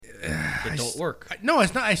that don't work. No,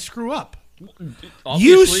 it's not. I screw up. Obviously.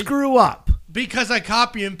 You screw up. Because I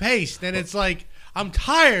copy and paste, and it's like I'm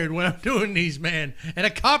tired when I'm doing these, man. And I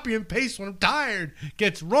copy and paste when I'm tired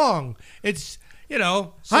gets wrong. It's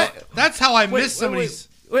so that's how I miss some of these.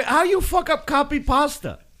 Wait, how you fuck up copy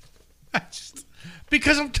pasta?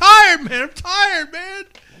 Because I'm tired, man.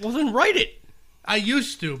 Well, then write it. I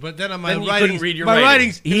used to, but then my Then you writing, couldn't read your my writing.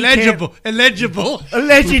 writing's illegible.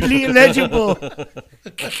 Allegedly illegible.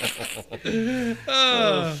 You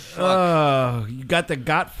got the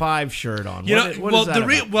Got 5 shirt on. What is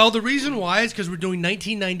that about? The reason why is because we're doing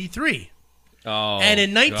 1993. Oh, and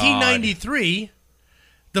in 1993,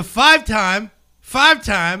 the five-time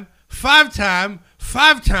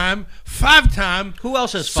who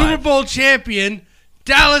else has Super five? Bowl champion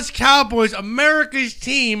Dallas Cowboys, America's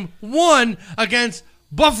team, won against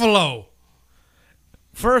Buffalo.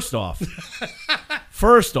 First off,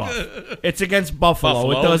 it's against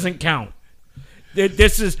Buffalo. It doesn't count.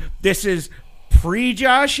 This is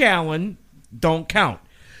pre-Josh Allen. Don't count.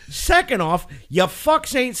 Second off, you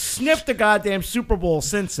fucks ain't sniffed the goddamn Super Bowl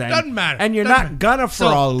since then. Doesn't matter. And you're Doesn't not matter. gonna for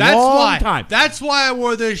a long time. That's why I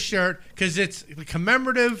wore this shirt, because it's the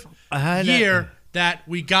commemorative year that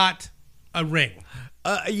we got a ring.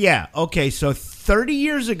 Yeah, okay, so 30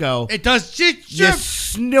 years ago, It does. you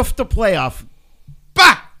sniffed the playoff.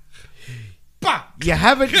 Bah! Bah! You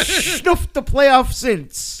haven't sniffed the playoff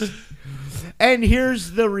since. And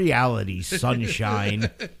here's the reality, sunshine.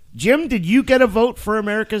 Jim, did you get a vote for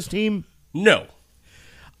America's team? No.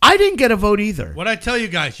 I didn't get a vote either. What I tell you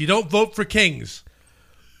guys, you don't vote for kings.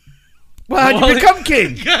 Well, how'd you become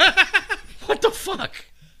king? What the fuck?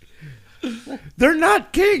 They're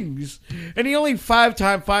not kings. And he only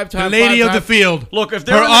five-time. The lady of the field. Look, if her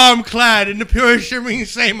they're arm clad in the pure shimmering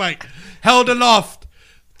samite, held aloft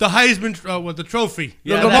the Heisman, the trophy,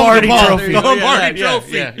 Yeah, the Lombardi Lombardi trophy. Lombardi Yeah,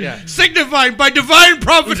 trophy, yeah. signified by divine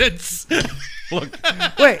providence. Look,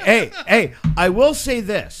 Wait, hey, I will say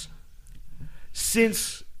this.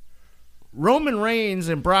 Since Roman Reigns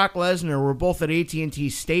and Brock Lesnar were both at AT&T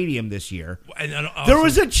Stadium this year, there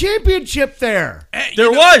was a championship there.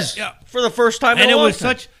 there was for the first time in and a it long was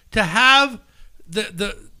time. such to have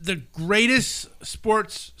the greatest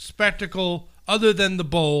sports spectacle other than the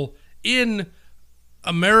bowl in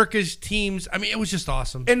America's teams. I mean, it was just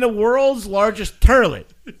awesome. In the world's largest turlet.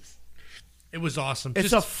 It was awesome. It's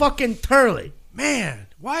Just, a fucking turlet. man.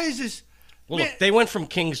 Why is this? Well, man, look, they went from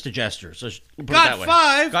kings to jesters. Let's put it Got that way.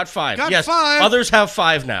 five. Got five. Got yes. five. Others have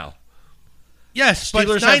 5 now. yes,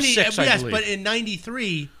 Steelers but have 6, I yes, believe. but in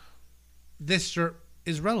 '93, this shirt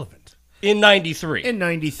is relevant, In 93. In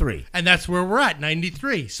 93. and that's where we're at,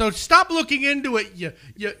 '93. So stop looking into it,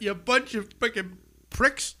 you bunch of freaking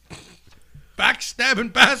pricks,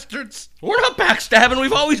 backstabbing bastards. We're not backstabbing.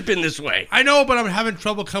 We've always been this way. I know, but I'm having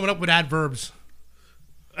trouble coming up with adverbs.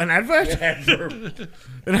 An advert?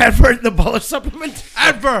 An advert in the bullet supplement?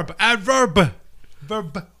 Verb.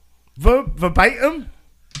 Verbatim?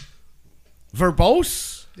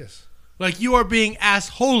 Verbose? Yes. Like you are being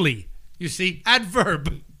assholey. You see,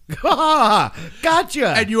 adverb. Gotcha.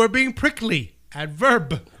 And you are being prickly.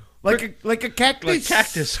 Adverb. like a cactus? Like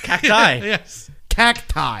cactus. Cacti. Yes.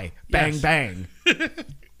 Cacti. Bang, Yes. bang.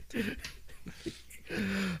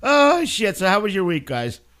 Oh, shit. So how was your week,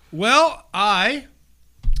 guys? Well, I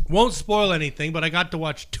won't spoil anything, but I got to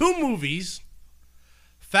watch 2 movies,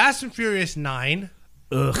 Fast and Furious 9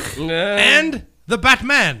 and The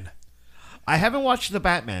Batman. I haven't watched The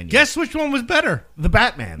Batman yet. Guess which one was better? The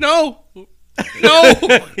Batman. No.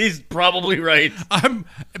 He's probably right. I'm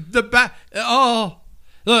the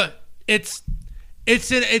look,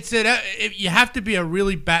 you have to be a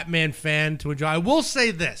really Batman fan to enjoy. I will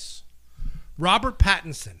say this. Robert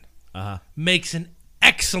Pattinson makes an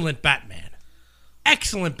excellent Batman.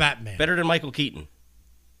 Excellent Batman. Better than Michael Keaton.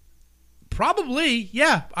 Probably,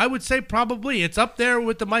 yeah. I would say probably. It's up there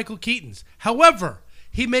with the Michael Keatons. However,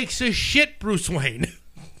 he makes a shit Bruce Wayne.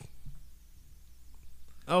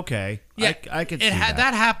 Okay. Yeah, I could see that.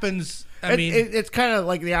 That happens. I mean, it's kind of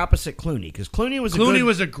like the opposite Clooney, because Clooney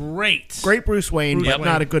was a great Bruce Wayne, Bruce but Wayne.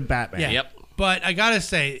 not a good Batman. Yeah. Yep. But I gotta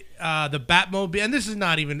say, the Batmobile, and this is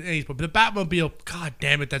not even any, but the Batmobile, god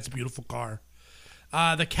damn it, that's a beautiful car.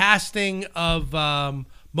 The casting of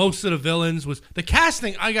most of the villains was the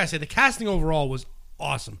casting. I gotta say, the casting overall was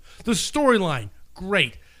awesome. The storyline,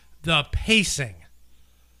 great. The pacing,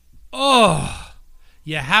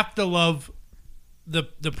 you have to love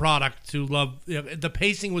the product to love. The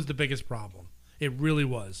pacing was the biggest problem. It really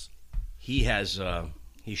was. He has.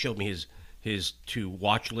 He showed me his to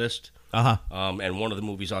watch list. And one of the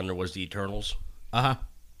movies on there was The Eternals. Uh-huh.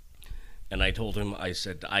 And I told him, I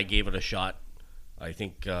said, I gave it a shot. I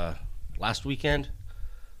think last weekend,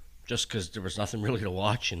 just because there was nothing really to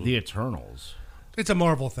watch. And The Eternals. It's a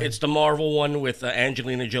Marvel thing. it's the Marvel one with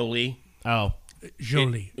Angelina Jolie. Oh.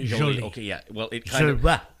 Jolie. Okay, yeah. Well, it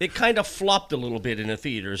kind of flopped a little bit in the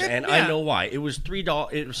theaters, and I know why. It was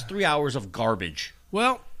It was 3 hours of garbage.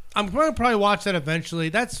 Well, I'm going to probably watch that eventually.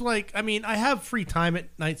 That's like, I mean, I have free time at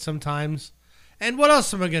night sometimes, and what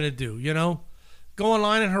else am I going to do? You know, go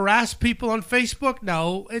online and harass people on Facebook?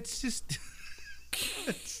 No, it's just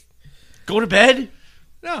Go to bed.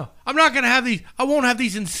 No, I'm not going to have these. I won't have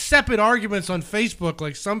these insipid arguments on Facebook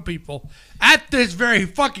like some people at this very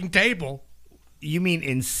fucking table. You mean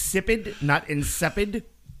insipid, not insipid?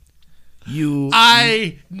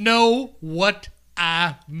 I know what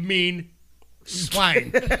I mean.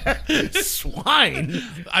 Swine. Swine?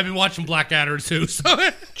 I've been watching Blackadder too. So.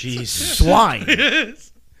 Jesus. Swine.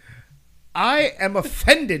 I am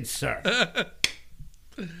offended, sir.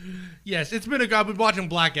 Yes, it's been I've been watching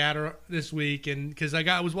Blackadder this week, and because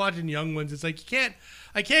I was watching Young Ones, it's like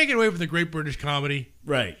I can't get away from the Great British Comedy,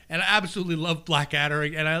 Right? And I absolutely love Blackadder,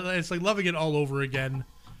 and it's like loving it all over again.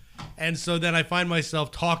 And so then I find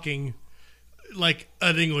myself talking like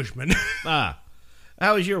an Englishman. How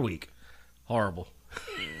was your week? Horrible.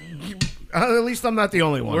 At least I'm not the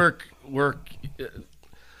only one. Work.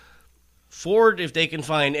 Ford, if they can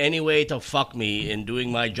find any way to fuck me in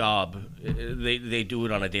doing my job, they do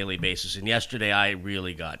it on a daily basis. And yesterday,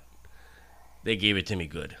 they gave it to me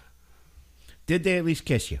good. Did they at least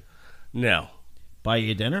kiss you? No. Buy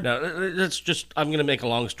you dinner? No, I'm going to make a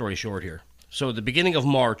long story short here. So at the beginning of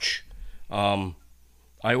March, I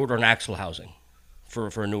ordered an axle housing for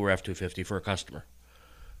a newer F-250 for a customer.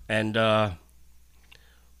 And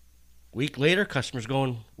week later, customer's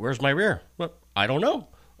going, where's my rear? Well, I don't know.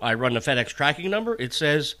 I run the FedEx tracking number. It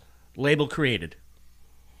says label created.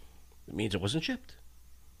 It means it wasn't shipped.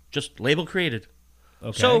 Just label created.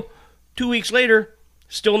 Okay. So 2 weeks later,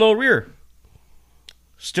 still no rear.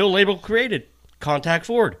 Still label created. Contact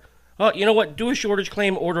Ford. You know what? Do a shortage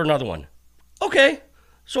claim, order another one. Okay.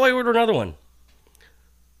 So I order another one.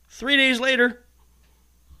 3 days later,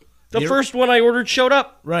 the first one I ordered showed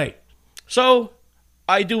up. Right. So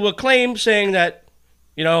I do a claim saying that,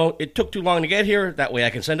 it took too long to get here. That way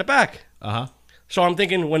I can send it back. Uh-huh. So I'm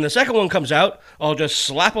thinking when the second one comes out, I'll just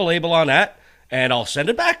slap a label on that and I'll send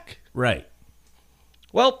it back. Right.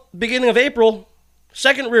 Well, beginning of April,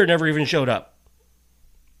 second rear never even showed up.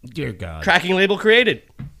 Dear God. Tracking label created.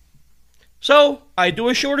 So I do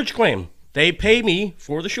a shortage claim. They pay me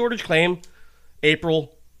for the shortage claim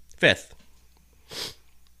April 5th.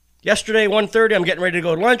 Yesterday, 1:30, I'm getting ready to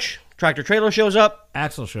go to lunch. Tractor trailer shows up.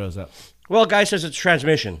 Axle shows up. Well, guy says it's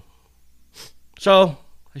transmission. So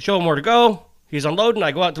I show him where to go. He's unloading.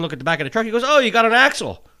 I go out to look at the back of the truck. He goes, oh, you got an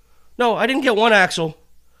axle. No, I didn't get one axle.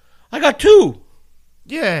 I got two.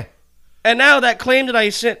 Yeah. And now that claim that I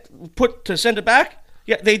put to send it back,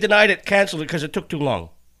 they denied it, canceled it because it took too long.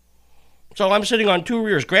 So I'm sitting on two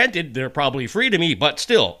rears. Granted, they're probably free to me, but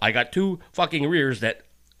still, I got two fucking rears that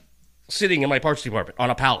sitting in my parts department on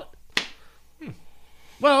a pallet.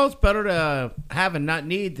 Well, it's better to have and not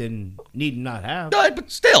need than need and not have.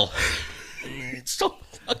 But still, it's so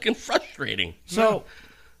fucking frustrating. So,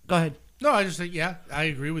 go ahead. No, I just think, I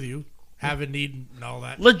agree with you. Have and need and all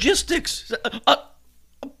that. Logistics. A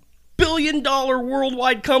 $1 billion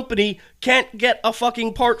worldwide company can't get a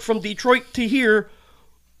fucking part from Detroit to here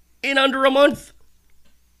in under a month.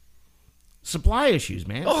 Supply issues,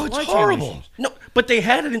 man. Oh, it's horrible. No, but they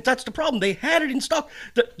had it, and that's the problem. They had it in stock.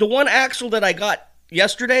 The one axle that I got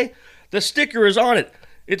yesterday, the sticker is on it.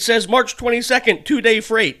 It says March 22nd, 2-day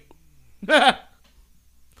freight.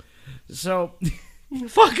 So,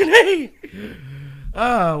 fucking hey.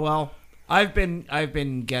 Well, I've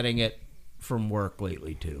been getting it from work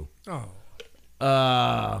lately too.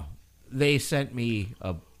 Oh. They sent me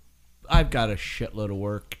I've got a shitload of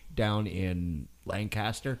work down in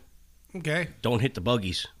Lancaster. Okay. Don't hit the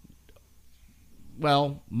buggies.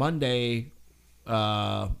 Well, Monday, 6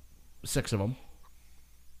 of them.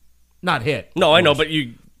 Not hit. No, I know, but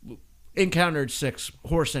you encountered 6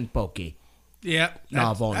 horse and pokey. Yeah.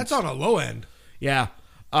 That's on a low end. Yeah.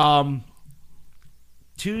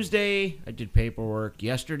 Tuesday, I did paperwork.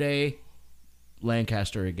 Yesterday,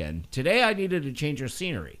 Lancaster again. Today, I needed to change our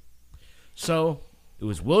scenery. So, it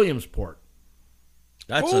was Williamsport.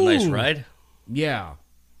 That's a nice ride. Yeah.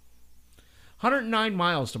 109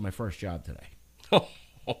 miles to my first job today.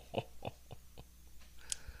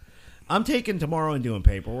 I'm taking tomorrow and doing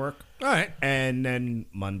paperwork. All right. And then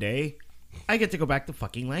Monday, I get to go back to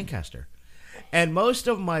fucking Lancaster. And most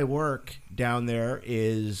of my work down there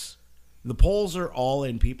is the poles are all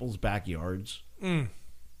in people's backyards.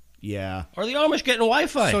 Yeah. Are the Amish getting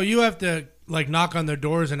Wi-Fi? So you have to like knock on their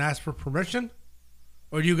doors and ask for permission,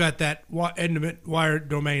 or you got that intimate wired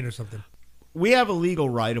domain or something? We have a legal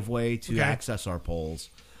right of way to Okay. access our polls.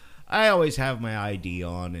 I always have my ID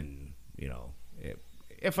on, and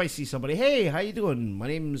if I see somebody, hey, how you doing? My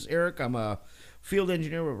name's Eric. I'm a field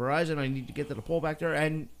engineer with Verizon. I need to get to the poll back there,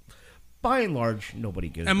 and by and large, nobody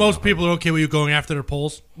gives. And me most a people are okay with you going after their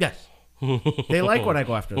polls. Yes, they like when I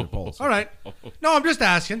go after their polls. All right. No, I'm just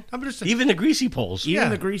asking. Even the greasy poles. Even Yeah.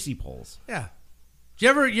 the greasy polls. Yeah. Do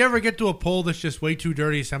you ever get to a poll that's just way too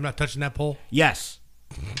dirty? So I'm not touching that poll. Yes,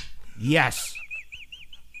 yes.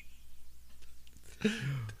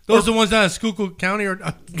 Those are the ones down in Schuylkill County, or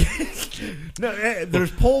No,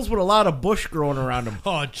 there's poles with a lot of bush growing around them.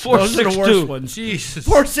 oh, Those are the 462. worst ones. Jesus.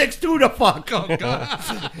 462 to fuck. Oh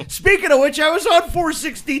God. Speaking of which, I was on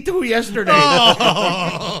 462 yesterday.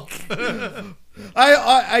 Oh.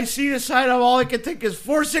 I see the sign of all I can think is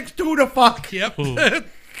 462 to fuck. Yep.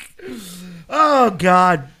 Oh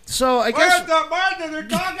God. So I guess Martha, they're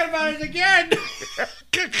talking about us again.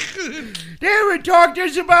 they haven't talked to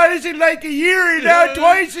us about us in like a year and now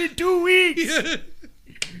twice in 2 weeks.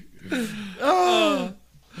 Oh,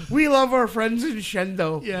 we love our friends in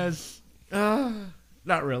Shendo. Yes.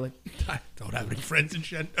 Not really. I don't have any friends in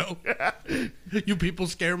Shendo. You people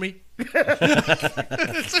scare me.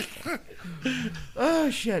 Oh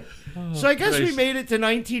shit. So I guess we Christ. made it to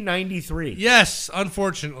 1993. Yes,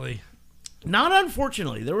 unfortunately. Not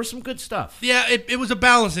unfortunately. There was some good stuff. Yeah, it was a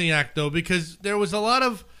balancing act though, because there was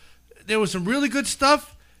some really good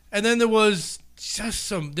stuff, and then there's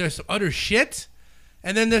some utter shit,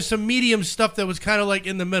 and then there's some medium stuff that was kind of like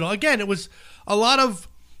in the middle. Again, it was a lot of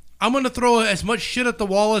I'm gonna throw as much shit at the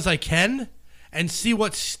wall as I can and see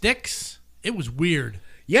what sticks. It was weird.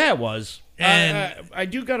 Yeah, it was. And- I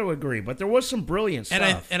do got to agree, but there was some brilliant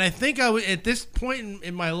stuff. And I think I was at this point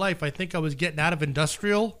in my life, I think I was getting out of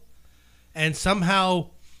industrial and somehow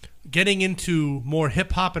getting into more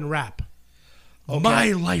hip hop and rap.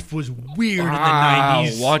 My life was weird in the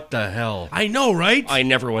 90s. What the hell? I know, right? I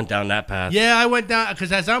never went down that path. Yeah, I went down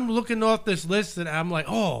because as I'm looking off this list, and I'm like,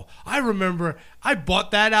 oh, I remember I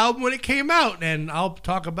bought that album when it came out, and I'll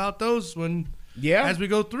talk about those as we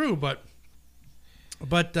go through. But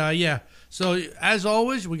yeah. So as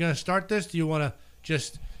always, we're gonna start this. Do you want to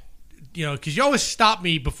just, because you always stop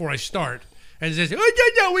me before I start and says,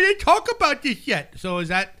 oh no, we didn't talk about this yet. So is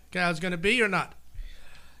that how it's gonna be or not?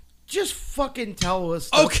 Just fucking tell us.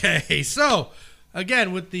 Okay, so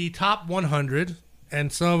again with the top 100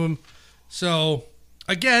 and some of them. So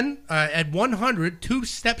again, at 100, 2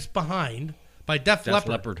 Steps Behind by Def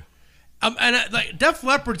Leppard. And Def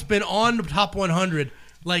Leppard's been on the top 100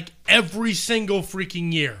 like every single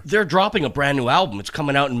freaking year. They're dropping a brand new album. It's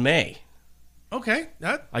coming out in May. Okay,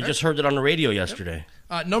 I just heard it on the radio yesterday.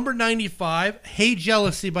 Number 95, "Hey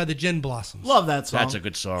Jealousy" by the Gin Blossoms. Love that song. That's a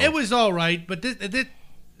good song. It was all right, but this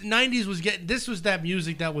 90s was getting. This was that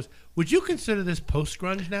music that was. Would you consider this post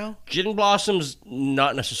grunge now? Gin Blossoms,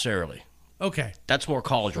 not necessarily. Okay, That's more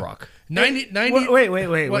college rock. 90.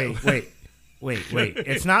 Wait.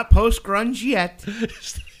 It's not post grunge yet.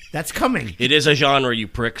 That's coming. It is a genre, you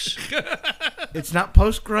pricks. It's not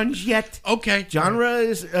post grunge yet. Okay, Genre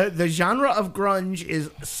is the genre of grunge is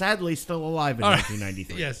sadly still alive in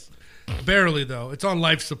 1993. Yes, barely though. It's on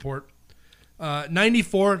life support.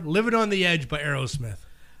 94, "Living on the Edge" by Aerosmith.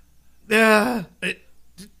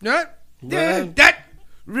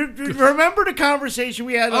 Remember the conversation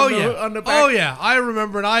we had on the back? Oh yeah, I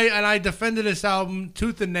remember, and I defended this album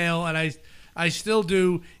tooth and nail, and I still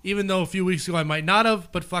do, even though a few weeks ago I might not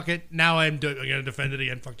have, but fuck it, now I'm gonna defend it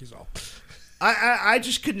again. Fuck you all. I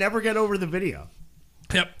just could never get over the video.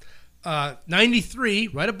 Yep. 93,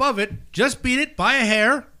 right above it, "Just Beat It" by a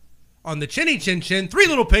hair. On the Chinny Chin Chin, "Three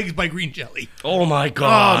Little Pigs" by Green Jelly. Oh my Oh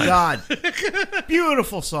God. God,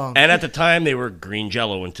 beautiful song. And at the time, they were green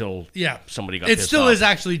Jello until Yeah, somebody got it pissed still off. is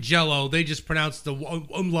actually Jello. They just pronounced the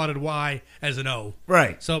umlauted Y as an O.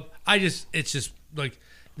 Right. So it's just like,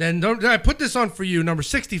 then I put this on for you. Number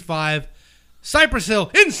 65, Cypress Hill,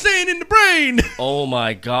 "Insane in the Brain." Oh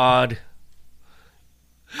my God.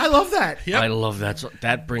 I love that. Yep. I love that.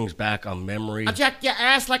 That brings back a memory. I jack your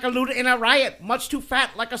ass like a looter in a riot. Much too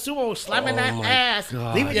fat like a sumo. Slamming that my ass.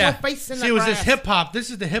 God. Leaving your face in See, the it was grass. this hip hop. This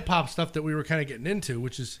is the hip hop stuff that we were kind of getting into,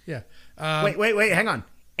 which is Wait, hang on.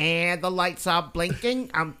 And the lights are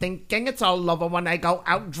blinking. I'm thinking it's all over when I go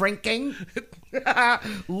out drinking.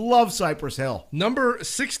 Love Cypress Hill. Number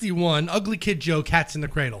 61, "Ugly Kid Joe," "Cats in the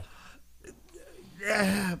Cradle."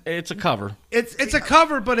 It's a cover. It's a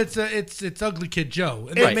cover, but it's Ugly Kid Joe,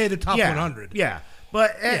 and they Right. made the top yeah, 100. Yeah,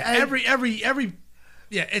 but Yeah, every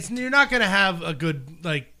Yeah, you're not gonna have a good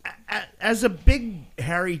like. As a big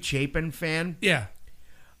Harry Chapin fan, Yeah,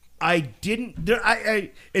 I didn't.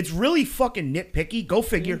 It's really fucking nitpicky. Go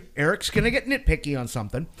figure. Eric's gonna get nitpicky on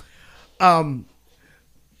something.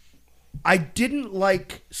 I didn't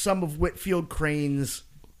like some of Whitfield Crane's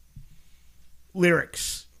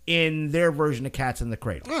lyrics in their version of Cats in the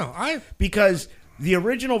Cradle. Because the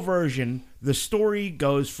original version, the story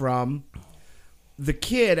goes from the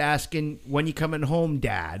kid asking, "When you coming home,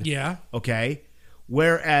 Dad?" Yeah. Okay.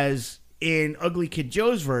 Whereas in Ugly Kid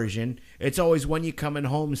Joe's version, it's always "When you coming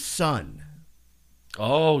home, son."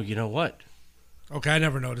 Oh, you know what? Okay, I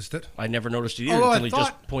never noticed it. I never noticed it either until he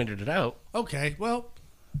just pointed it out. Okay, well,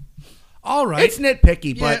 all right. It's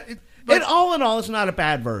nitpicky, Yeah, but all in all, it's not a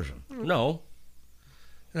bad version. No.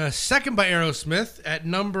 Second by Aerosmith at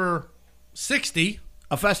number 60.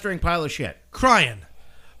 A festering pile of shit. Crying.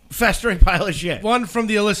 Festering pile of shit. One from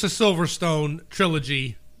the Alyssa Silverstone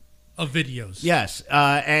trilogy of videos. Yes,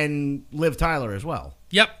 and Liv Tyler as well.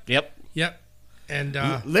 Yep. Yep. And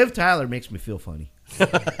Liv Tyler makes me feel funny.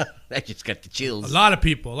 I just got the chills. a lot of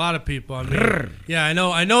people. I mean, yeah,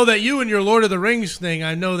 I know that you and your Lord of the Rings thing,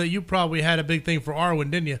 I know that you probably had a big thing for Arwen,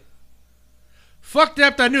 didn't you? Fucked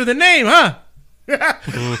up, I knew the name, huh?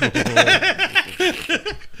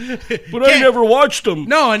 But I never watched them.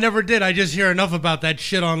 No, I never did. I just hear enough about that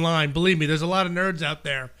shit online. Believe me, there's a lot of nerds out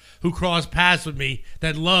there who cross paths with me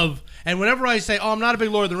that love. And whenever I say, "Oh, I'm not a big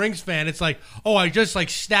Lord of the Rings fan," it's like, "Oh, I just like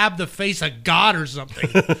stabbed the face of God or something."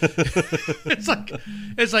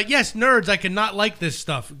 It's like, yes, nerds, I cannot like this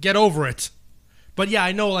stuff. Get over it. But yeah,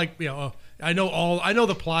 I know, like, you know, I know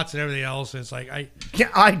the plots and everything else. And it's like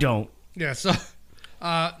I don't. Yeah. So,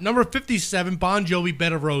 number 57, Bon Jovi,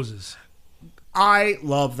 "Bed of Roses." I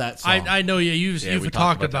love that song. I know you've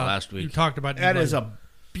talked about that last week. You talked about that is a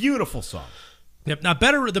beautiful song. Yep. Now,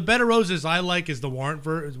 the Bed of Roses I like is the Warrant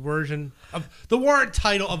version of the Warrant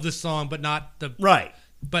title of the song, but not the right.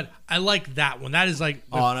 But I like that one. That is like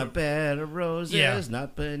on a bed of roses, yeah.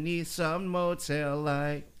 Not beneath some motel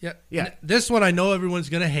light. Yeah. This one I know everyone's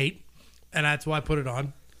gonna hate, and that's why I put it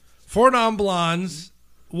on. Four Non Blondes,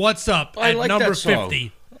 "What's Up" I at like number that song.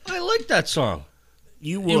 50. I like that song.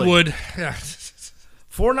 You would. You would. Yeah.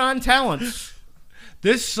 Four Non-Talents.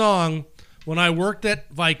 This song, when I worked at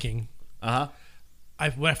Viking, I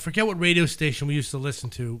forget what radio station we used to listen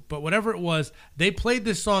to, but whatever it was, they played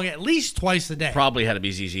this song at least twice a day. Probably had to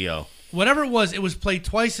be ZZO. Whatever it was played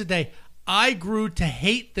twice a day. I grew to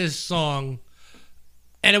hate this song,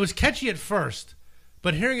 and it was catchy at first,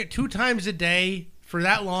 but hearing it 2 times a day for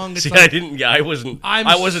that long, it's See, like, I wasn't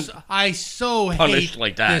I so punished hate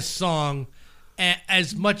like that. This song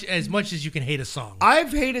as much as you can hate a song.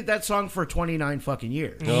 I've hated that song for 29 fucking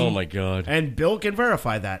years. Oh my god. And Bill can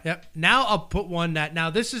verify that. Yep. Now I'll put one that now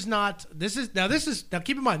keep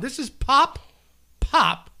in mind this is Pop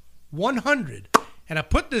 100, and I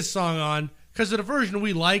put this song on because of the version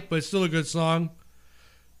we like, but it's still a good song,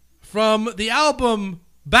 from the album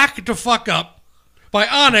Back to Fuck Up by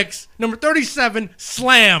Onyx, number 37,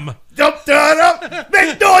 "Slam." Dump that up.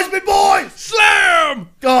 Make noise, me boys. Slam.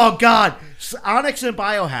 Oh God. Onyx and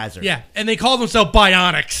Biohazard. Yeah, and they call themselves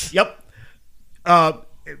Bionics. Yep.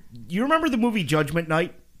 You remember the movie Judgment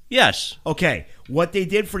Night? Yes. Okay. What they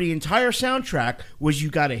did for the entire soundtrack was you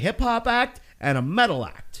got a hip hop act and a metal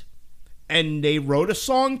act. And they wrote a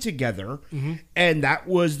song together, and that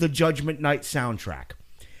was the Judgment Night soundtrack.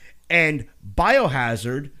 And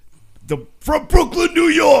Biohazard, from Brooklyn, New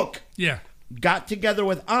York, got together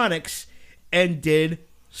with Onyx and did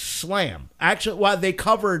Slam. Actually, they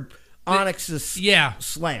covered Onyx's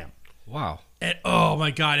Slam. Wow. And, oh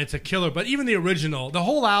my God, it's a killer. But even the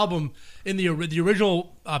whole album in the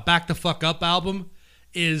original Back to Fuck Up album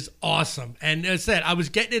is awesome. And as I said, I was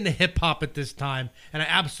getting into hip hop at this time, and I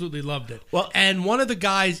absolutely loved it. And one of the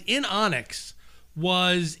guys in Onyx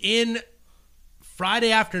was in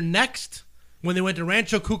Friday After Next when they went to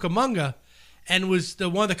Rancho Cucamonga, and was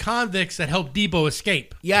one of the convicts that helped Debo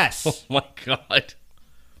escape. Yes. Oh my god.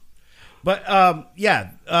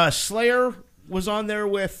 But Slayer was on there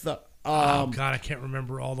with. Oh God, I can't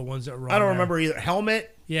remember all the ones that were on I don't there. remember either.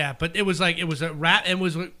 Helmet. Yeah, but it was a rap, and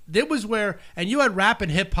it was where, and you had rap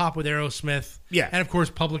and hip hop with Aerosmith. Yeah. And of course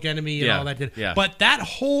Public Enemy and all that did. Yeah. But that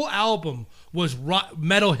whole album was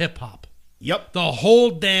metal hip hop. Yep. The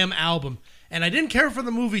whole damn album. And I didn't care for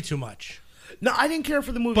the movie too much. No, I didn't care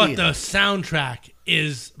for the movie But either. the soundtrack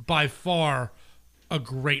is by far a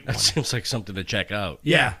great one. That seems like something to check out.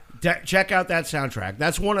 Yeah. Check out that soundtrack.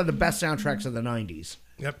 That's one of the best soundtracks of the 90s.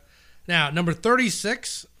 Yep. Now, number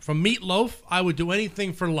 36 from Meatloaf, "I Would Do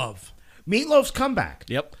Anything for Love." Meatloaf's comeback.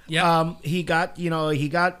 Yep. Yeah. He got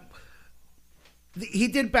he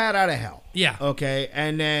did Bat Out of Hell. Yeah. Okay,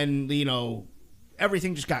 and then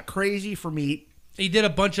everything just got crazy for Meat. He did a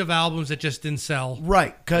bunch of albums that just didn't sell.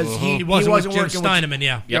 Right, because he wasn't with Jim working Steinman. with,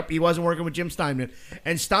 Yeah. Yep, he wasn't working with Jim Steinman,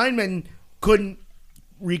 and Steinman couldn't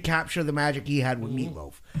recapture the magic he had with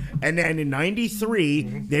Meatloaf. And then in '93,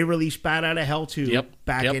 they released Bat Out of Hell 2,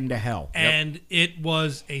 Back into Hell. And it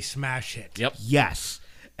was a smash hit. Yep. Yes.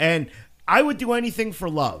 And I would do anything for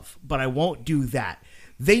love, but I won't do that.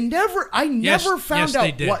 I never found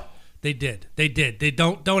out what. They did. They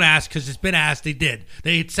don't ask because it's been asked. They did.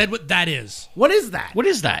 They said what that is. What is that? What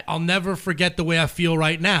is that? I'll never forget the way I feel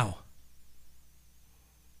right now.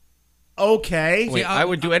 Okay. Wait, I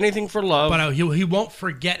would do anything for love. But he won't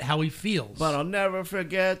forget how he feels. But I'll never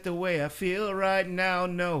forget the way I feel right now.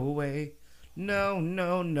 No way.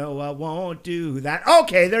 No, I won't do that.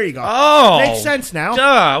 Okay, there you go. Oh. Makes sense now.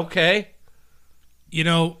 Duh, okay.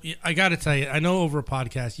 I got to tell you, I know over a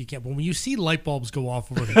podcast you can't, but when you see light bulbs go off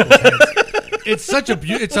over people's heads,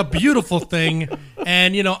 it's a beautiful thing.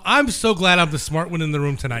 And, I'm so glad I'm the smart one in the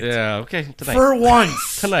room tonight. Yeah, okay. Tonight. For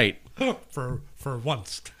once. Tonight. For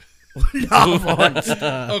once. Not once.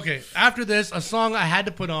 Okay, after this, a song I had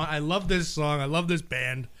to put on. I love this song. I love this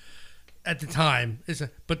band at the time.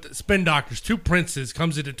 But the Spin Doctors, Two Princes,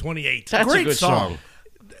 comes into 28. That's Great a good song.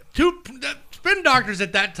 Spin Doctors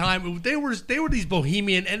at that time, they were these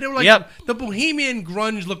bohemian, and they were like the bohemian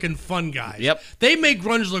grunge looking fun guys. Yep. They made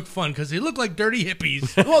grunge look fun because they look like dirty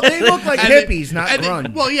hippies. Well, they look like hippies, not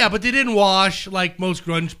grunge. Well, yeah, but they didn't wash like most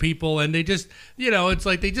grunge people, and they just, it's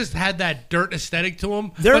like they just had that dirt aesthetic to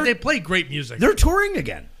them. But they played great music. They're touring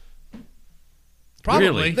again.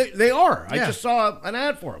 Probably. Really? They are. Yeah. I just saw an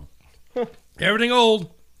ad for them. Everything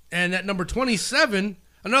old. And at number 27,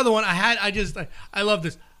 another one I love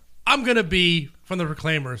this. I'm Gonna Be from the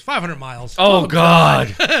Proclaimers, 500 Miles. Oh, God.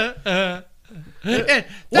 What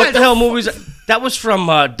What the hell movies? That was from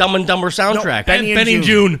Dumb and Dumber soundtrack. Benny and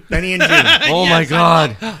June. Benny and June. Oh, my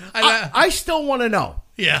God. I still want to know.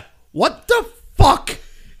 Yeah. What the fuck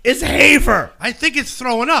is Haver? I think it's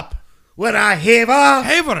throwing up. What a Haver?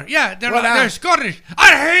 Haver. Yeah, they're Well, Scottish.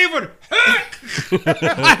 I Haver.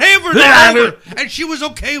 I Haver the Haver. And she was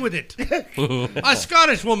okay with it. A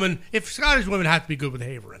Scottish woman, if Scottish women have to be good with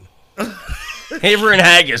Havering. Haver and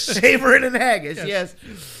Haggis. Haver and Haggis, yes.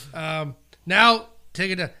 Now,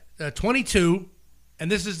 take it to 22,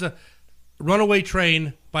 and this is the Runaway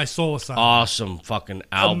Train by Soul Asylum. Awesome fucking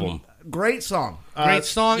album. Great song. Great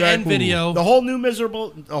song and video. The whole New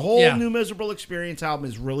Miserable Experience album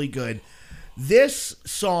is really good. This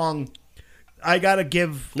song, I gotta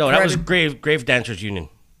give. No, that was Grave Dancers Union.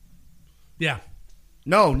 Yeah.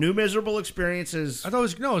 No, New Miserable Experience is. I thought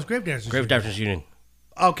it was Grave Dancers. Grave Dancers Union.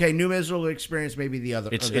 Okay, New Miserable Experience may be the other.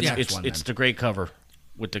 It's the great cover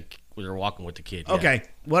with they're walking with the kid. Yeah. Okay,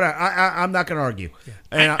 what I'm not gonna argue. Yeah.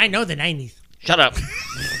 And I know the 90s. Shut up.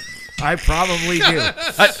 I probably do.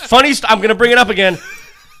 I'm going to bring it up again.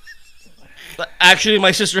 Actually,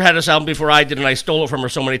 my sister had this album before I did, and I stole it from her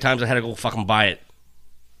so many times I had to go fucking buy it.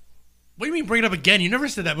 What do you mean bring it up again? You never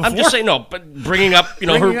said that before. I'm just saying, no, but bringing up,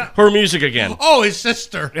 her music again. Oh, his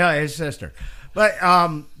sister. Yeah, his sister. But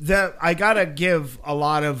I gotta give a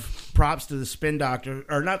lot of props to the Spin Doctors,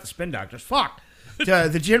 or not the Spin Doctors. Fuck, to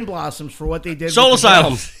the Gin Blossoms for what they did. Soul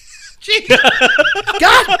Asylum.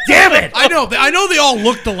 God damn it! I know they all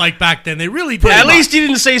looked alike back then. They really did. At least he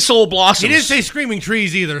didn't say Soul Blossoms. He didn't say Screaming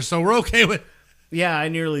Trees either, so we're okay with. Yeah, I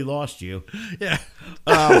nearly lost you. Yeah.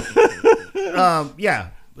 Yeah.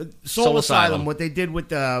 Soul Asylum, what they did with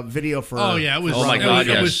the video for. Oh yeah, it was. Oh my God,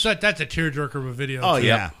 yes. That's a tearjerker of a video. Oh too.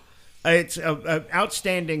 yeah. It's an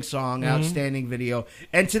outstanding song, outstanding video,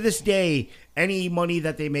 and to this day, any money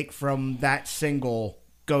that they make from that single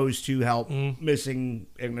goes to help missing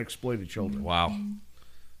and exploited children. Wow.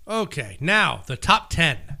 Okay, now the top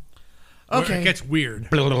 10. Okay. It gets weird.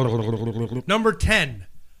 Number 10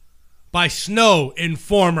 by Snow,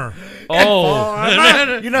 Informer.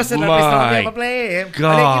 Oh, You know, my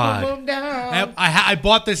God. I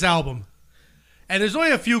bought this album, and there's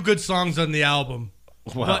only a few good songs on the album.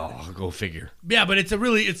 well, go figure. Yeah, but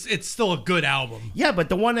it's still a good album. Yeah, but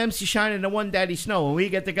the one MC Shine and the one Daddy Snow, when we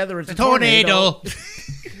get together, it's a Tornado.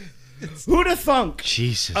 Who'd have thunk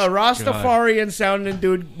Jesus. a Rastafarian sounding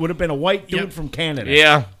dude would have been a white dude Yep. from Canada?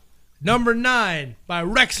 Yeah. Number 9 by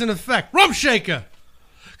Rex and Effect, Rump Shaker.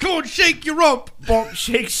 Come on, shake your rump. Bump,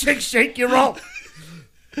 shake, shake, shake your rump.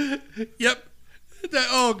 Yep.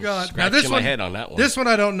 Oh God. Scratching my head on that one. This one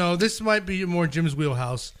I don't know. This might be more Jim's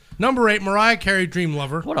wheelhouse. Number 8, Mariah Carey, Dream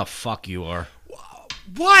Lover. What a fuck you are.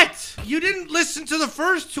 What? You didn't listen to the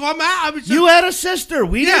first two. You had a sister.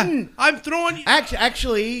 We didn't. I'm throwing you.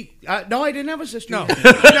 Actually, no, I didn't have a sister. No.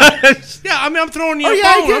 Yeah, I mean, I'm throwing you. Oh, a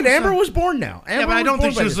yeah, bone. I did. Amber was born now. Yeah, but I don't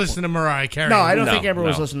think she was listening to Mariah Carey. No, I don't think Amber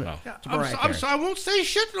was listening to Mariah Carey. I'm sorry. I won't say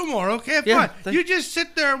shit no more, okay? Fine. You just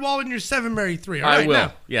sit there while in your 7 Marry 3. All right, I will.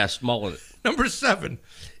 now. Yes, mullet it. Number 7.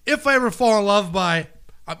 If I Ever Fall in Love by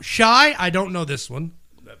Shy. I don't know this one.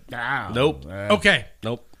 Nope. Okay.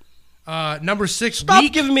 Nope. Number 6.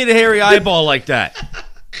 Stop giving me the hairy eyeball like that.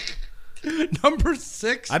 Number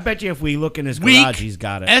 6. I bet you if we look in his garage, he's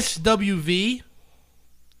got it. SWV.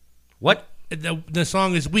 What? The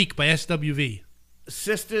song is Weak by SWV.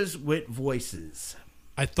 Sisters with Voices.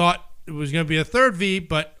 I thought it was going to be a third V,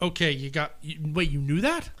 but okay, wait, you knew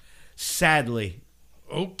that? Sadly.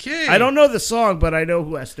 Okay. I don't know the song, but I know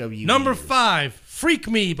who SWV Number is. 5, Freak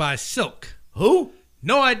Me by Silk. Who?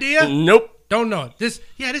 No idea? Nope. Don't know. This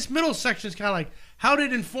middle section is kind of like, how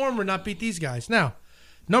did Informer not beat these guys? Now,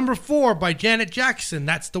 number 4 by Janet Jackson,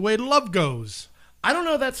 That's the Way Love Goes. I don't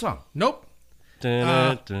know that song. Nope.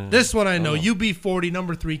 This one I know. UB40,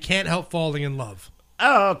 number 3, Can't Help Falling in Love.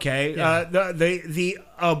 Oh, okay. Yeah. The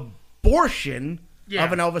abortion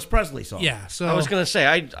of an Elvis Presley song. Yeah. So I was gonna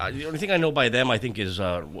say, the only thing I know by them, I think, is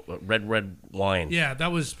Red Wine. Yeah,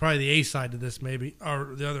 that was probably the A side to this, maybe,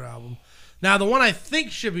 or the other album. Now, the one I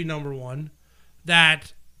think should be number 1,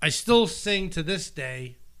 that I still sing to this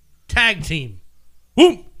day, Tag Team.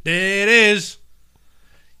 Whoop! There it is.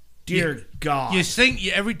 Dear God. You sing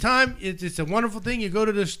every time. It's a wonderful thing. You go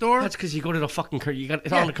to the store. That's because you go to the fucking. You got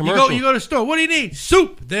it on the commercial. You go to the store. What do you need?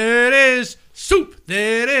 Soup. There it is. Soup.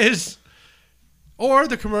 There it is. Or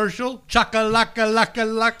the commercial. Chaka-laka, laka,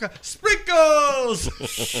 laka. Sprinkles.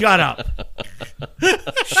 Shut up.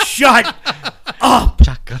 Shut up.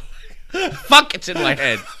 Chaka. Fuck, it's in my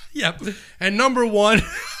head. Yep. And number 1.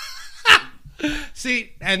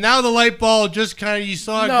 See, and now the light bulb just kind of, you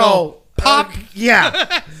saw it go. Pop.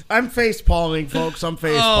 Yeah. I'm face palming, folks. I'm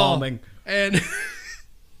face palming. And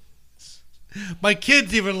my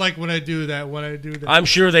kids even like when I do that. I'm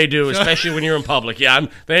sure they do, especially when you're in public. Yeah,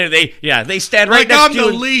 they stand right like next I'm to you.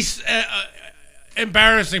 I'm the least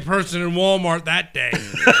embarrassing person in Walmart that day.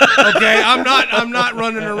 Okay, I'm not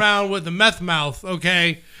running around with a meth mouth.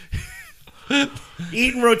 Okay.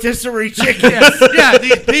 Eating rotisserie chicken. Yeah,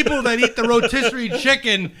 these people that eat the rotisserie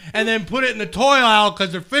chicken and then put it in the toy aisle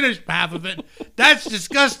because they're finished half of it. That's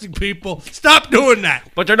disgusting, people. Stop doing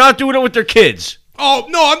that. But they're not doing it with their kids. Oh,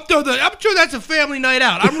 no, I'm sure that's a family night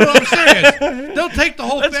out. I'm serious. They'll take the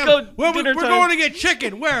whole family. We're going to get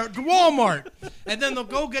chicken. Where? To Walmart. And then they'll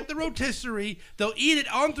go get the rotisserie. They'll eat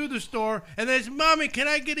it on through the store. And then it's, Mommy, can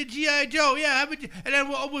I get a G.I. Joe? Yeah, have it. And then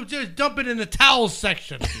we'll just dump it in the towels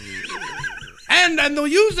section. And they'll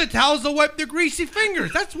use the towels to wipe their greasy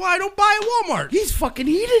fingers. That's why I don't buy at Walmart. He's fucking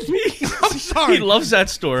heated. I'm sorry. He loves that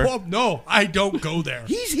store. Well, no, I don't go there.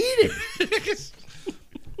 He's heated.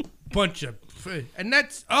 Bunch of... And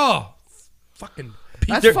that's... fucking...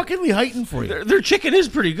 That's fucking heightened for you. Their chicken is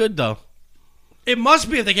pretty good, though. It must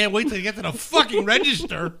be if they can't wait till they get to the fucking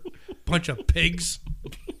register. Bunch of pigs.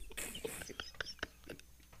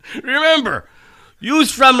 Remember, use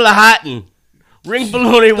from Lahatan. Ring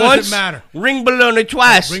baloney once. Doesn't matter. Ring baloney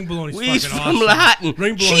twice. Ring baloney's Use fucking from awesome. Lahatan.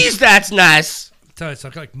 Ring baloney. Jeez, that's nice. I tell you, it's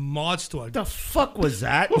like mods to The fuck was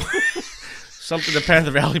that? Something the Panther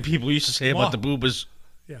Valley people used to say about the boobas.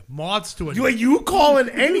 Yeah, mods to it. You calling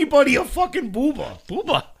anybody a fucking booba?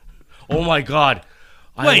 Booba? Oh my God.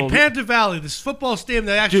 Wait, Panther Valley, this football stadium,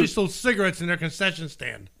 they actually sold cigarettes in their concession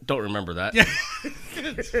stand. Don't remember that. Yeah.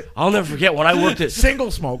 I'll never forget when I worked at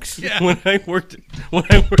Single smokes. Yeah. when I worked. Go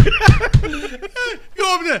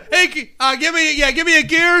over there. Hey, give me a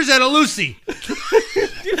Gears and a Lucy.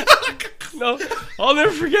 No, I'll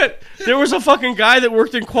never forget. There was a fucking guy that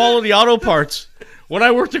worked in Quality Auto Parts when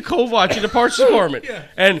I worked at Kovach in the parts department,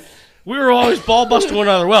 and we were always ball busting one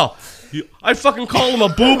another. Well, I fucking called him a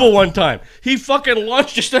booba one time. He fucking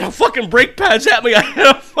launched a set of fucking brake pads at me. I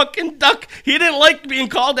had a fucking duck. He didn't like being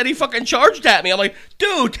called that. He fucking charged at me. I'm like,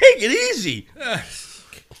 dude, take it easy.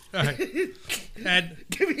 All right. And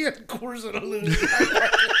Give me a Coors and a Lucy.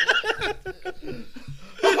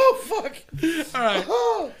 Oh, fuck. all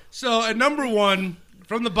right. So at number 1,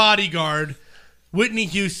 from The Bodyguard, Whitney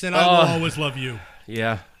Houston, I Will Always Love You.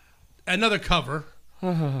 Yeah. Another cover.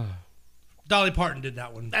 Dolly Parton did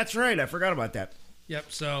that one. That's right. I forgot about that.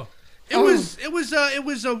 Yep. So it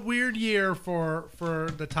was a weird year for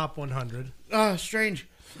the top 100. Strange.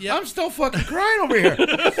 Yep. I'm still fucking crying over here.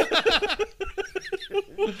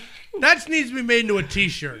 That needs to be made into a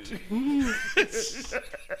T-shirt.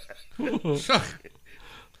 So,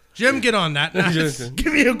 Jim, get on that.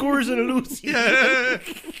 Give me a Coors and a Lucy.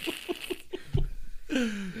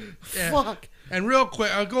 Fuck. And real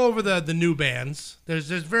quick, I'll go over the new bands. There's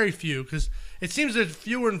very few because it seems there's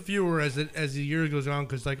fewer and fewer as the year goes on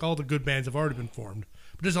because like all the good bands have already been formed.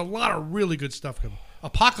 But there's a lot of really good stuff coming.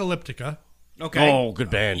 Apocalyptica. Okay. Oh, good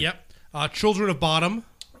band. Yep. Children of Bodom.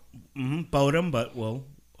 Bodom, but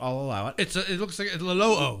I'll allow it. It looks like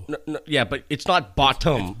Lolo. No, yeah, but it's not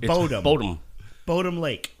bottom. It's Bodom. Bodom. Bodom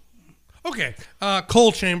Lake. Okay.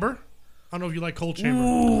 Coal Chamber. I don't know if you like Coal Chamber.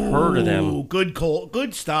 Heard of them. Ooh,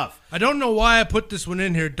 good stuff. I don't know why I put this one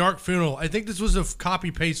in here. Dark Funeral. I think this was a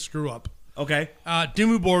copy-paste screw-up. Okay.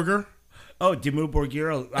 Dimmu Borgir. Oh, Dimmu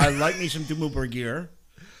Borgir. I like me some Dimmu Borgir.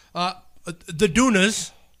 The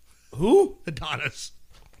Dunas. Who? The Donnas.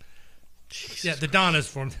 Yeah, the Donnas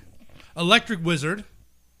formed. Electric Wizard.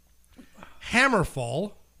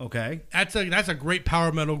 Hammerfall. Okay. That's a great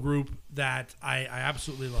power metal group that I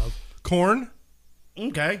absolutely love. Korn.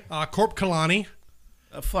 Okay. Corp Kalani.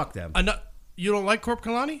 Fuck them. You don't like Corp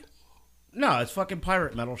Kalani? No, it's fucking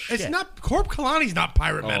pirate metal shit. It's not. Corp Kalani's not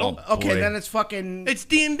pirate metal. Okay, boy. then it's fucking... It's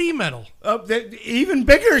D&D metal. Even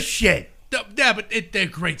bigger shit. Yeah, but they're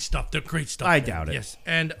great stuff. They're great stuff. I doubt it. Yes.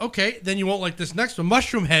 And, okay, then you won't like this next one.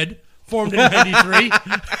 Mushroom Head, formed in 93.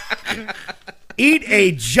 Eat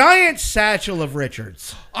a giant satchel of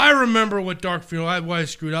Richards. I remember what Dark Funeral, why I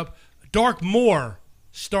screwed up. Dark Moor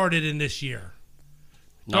started in this year.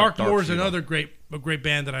 Dark Moor is another great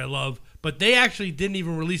band that I love, but they actually didn't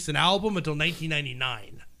even release an album until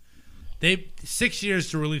 1999. They 6 years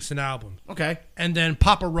to release an album. Okay. And then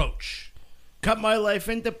Papa Roach. Cut my life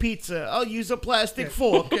into pizza. I'll use a plastic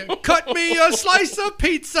fork. Cut me a slice of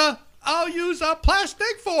pizza. I'll use a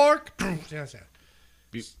plastic fork.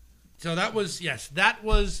 So that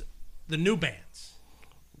was the new bands.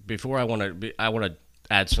 Before I want to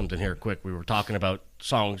add something here quick. We were talking about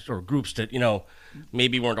songs or groups that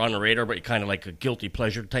maybe weren't on the radar, but kind of like a guilty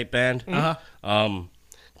pleasure type band.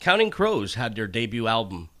 Counting Crows had their debut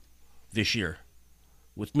album this year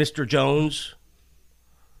with Mr. Jones.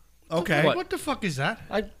 Okay. What the fuck is that?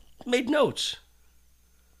 I made notes.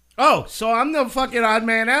 Oh, so I'm the fucking odd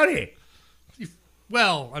man out here.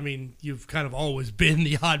 Well, I mean, you've kind of always been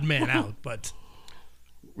the odd man out, but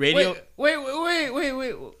Radio.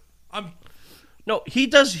 Wait. No, he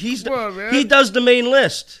does. He does the main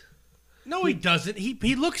list. No, he doesn't.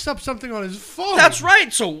 He looks up something on his phone. That's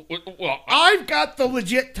right. So, I've got the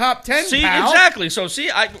legit top 10. See, pal. exactly. So,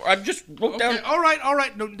 I just wrote down. All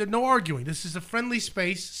right. No arguing. This is a friendly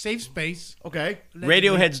space, safe space. Okay.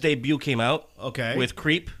 Radiohead's debut came out. Okay. With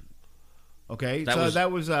Creep. Okay.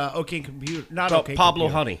 That was OK Computer. Not OK Pablo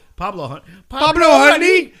Computer. Honey. Pablo Honey. Pablo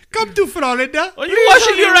Honey, come to Florida. Are you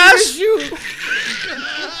washing your ass?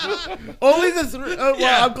 Only the three.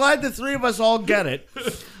 Well, I'm glad the three of us all get it.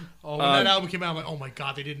 Oh, when that album came out, I'm like, oh my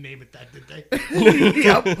god, they didn't name it that, did they?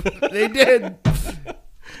 Yep, they did.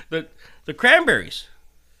 The Cranberries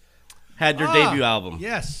had their debut album.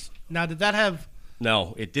 Yes. Now, did that have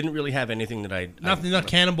No, it didn't really have anything that nothing, not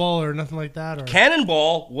Cannonball or nothing like that? Or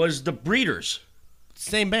Cannonball was the Breeders.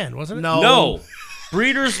 Same band, wasn't it? No.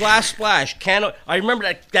 Breeders' Last Splash. I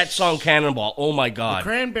remember that song Cannonball. Oh my god. The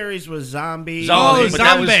Cranberries was Zombie. Oh, but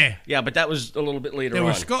Zombie. But that was a little bit later They on.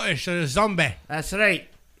 were Scottish. Zombie. That's right.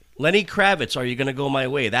 Lenny Kravitz, Are You Gonna Go My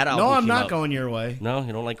Way? That album. No, I'm came not out. going your way. No,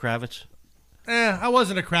 you don't like Kravitz? I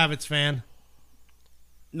wasn't a Kravitz fan.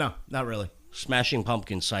 No, not really. Smashing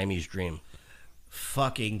Pumpkins, Siamese Dream.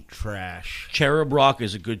 Fucking trash. Cherub Rock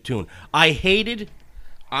is a good tune. I hated.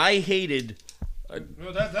 Well,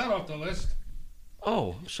 that's that off the list.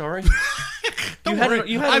 Oh, I'm sorry. Don't had worry. it-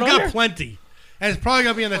 you had it I've on got there? plenty. And it's probably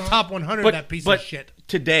going to be in the top 100 of that piece of shit.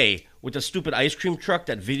 Today, with the stupid ice cream truck,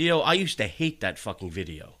 that video, I used to hate that fucking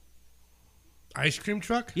video. Ice cream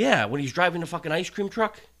truck? Yeah, when he's driving the fucking ice cream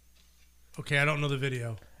truck. Okay, I don't know the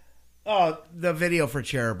video. Oh, the video for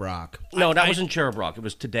Cherub Rock. No, that wasn't Cherub Rock. It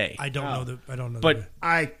was Today. I don't know the. I don't know. But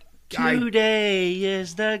the Today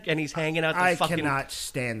is the... And he's hanging out the I fucking... cannot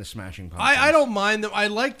stand the Smashing Pumpkins. I don't mind them. I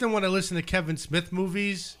like them when I listen to Kevin Smith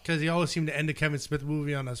movies because he always seemed to end a Kevin Smith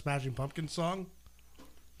movie on a Smashing Pumpkins song.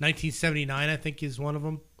 1979, I think, is one of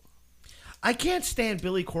them. I can't stand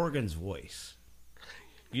Billy Corgan's voice.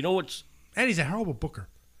 You know what's... And he's a horrible booker.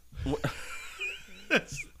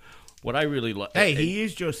 What I really like... Hey, he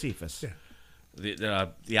used Josephus. Yeah.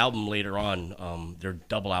 The album later on, their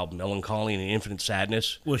double album, Melancholy and Infinite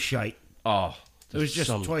Sadness. Was shite. Oh. It was just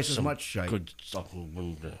twice as much shite. Good stuff.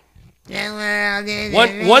 One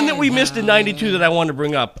that we missed in 92 that I wanted to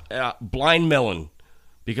bring up, Blind Melon.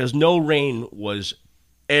 Because No Rain was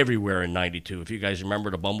everywhere in 92. If you guys remember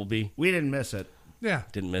the Bumblebee. We didn't miss it. Yeah.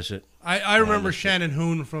 Didn't miss it. I remember Shannon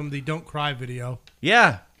Hoon from the Don't Cry video.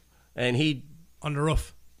 Yeah. And he... On the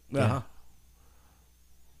roof. Uh-huh.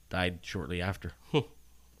 Died shortly after. The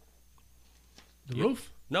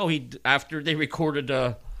roof? No, after they recorded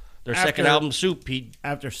their second album, Soup,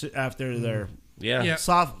 After their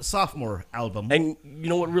sophomore album. And you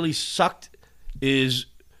know what really sucked is...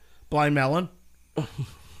 Blind Melon.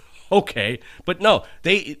 Okay, but no,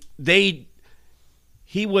 he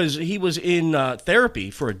was in therapy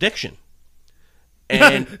for addiction.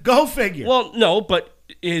 And Go figure. Well, no, but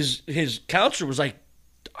his counselor was like,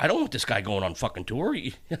 I don't want this guy going on fucking tour.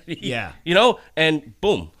 Yeah. You know, and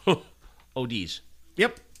boom, ODs.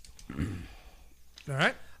 Yep. All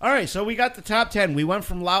right. All right, so we got the top 10. We went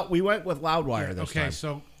with Loudwire this time. Okay,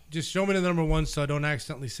 so just show me the number one so I don't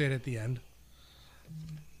accidentally say it at the end.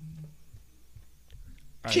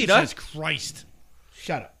 Cheetah. Jesus Christ.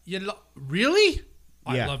 Shut up. Really?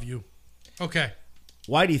 Yeah. I love you. Okay.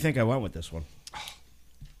 Why do you think I went with this one?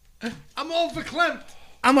 I'm all verklempt.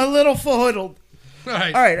 I'm a little fuddled. All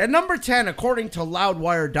right. All right, at number 10, according to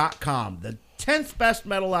Loudwire.com, the 10th best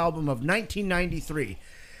metal album of 1993,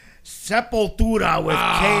 Sepultura with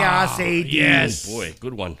Chaos AD. Yes. Boy,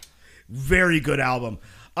 good one. Very good album.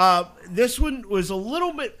 This one was a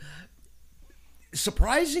little bit,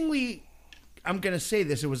 surprisingly, I'm going to say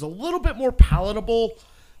this, it was a little bit more palatable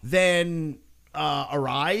than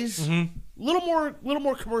Arise. Mm-hmm. Little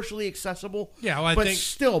more commercially accessible. Yeah, well, but think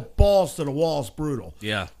still balls to the walls, brutal.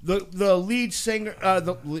 Yeah. The lead singer,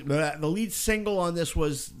 the lead single on this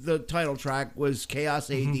was the title track was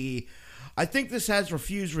Chaos AD. Mm-hmm. I think this has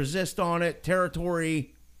Refuse Resist on it.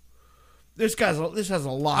 Territory. This has a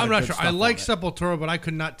lot. I'm of not good sure. stuff I like on it. Sepultura, but I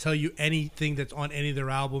could not tell you anything that's on any of their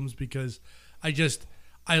albums because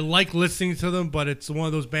I like listening to them, but it's one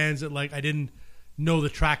of those bands that like I didn't know the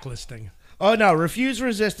track listing. Oh no, Refuse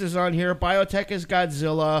Resist is on here. Biotech is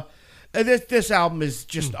Godzilla. This album is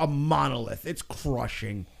just a monolith. It's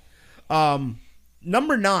crushing.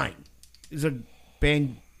 Number 9 is a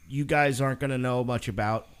band you guys aren't going to know much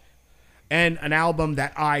about, and an album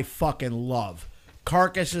that I fucking love.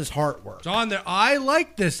 Carcass's Heartwork. It's on there. I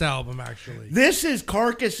like this album actually. This is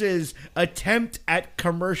Carcass's attempt at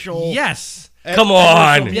commercial. Yes. Come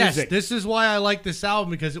on. Yes, this is why I like this album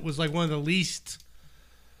because it was like one of the least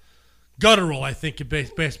guttural, I think,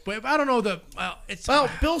 best. But I don't know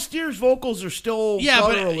Bill Steer's vocals are still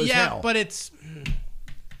guttural as hell. But it's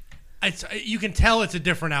you can tell it's a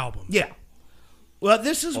different album. Yeah. Well,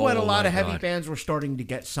 this is when a lot my of heavy God. bands were starting to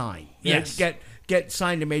get signed. Yes. Get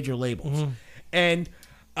signed to major labels. Mm-hmm. And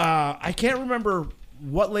I can't remember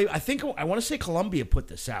what label. I want to say Columbia put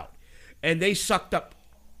this out, and they sucked up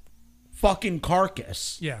fucking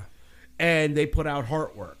Carcass. Yeah. And they put out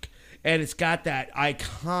Heartwork. And it's got that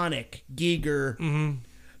iconic Giger.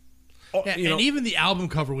 Mm-hmm. And even the album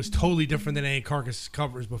cover was totally different than any Carcass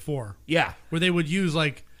covers before. Yeah. Where they would use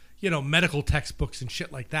like, medical textbooks and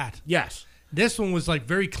shit like that. Yes. This one was like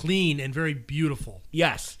very clean and very beautiful.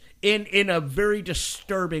 Yes. In a very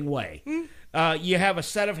disturbing way. Mm. You have a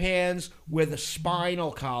set of hands with a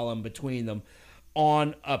spinal column between them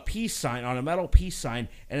on a peace sign, on a metal peace sign,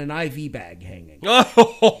 and an IV bag hanging.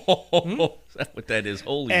 Oh, is that what that is?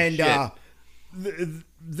 Holy shit.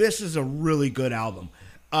 This is a really good album.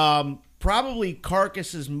 Probably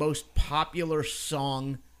Carcass's most popular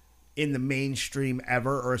song in the mainstream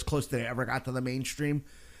ever, or as close to they ever got to the mainstream,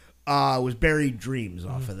 was Buried Dreams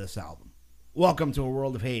off of this album. Welcome to a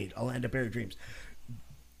World of Hate, a land of buried dreams.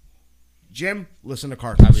 Jim, listen to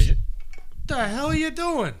Carcass. What the hell are you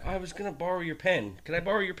doing? I was going to borrow your pen. Can I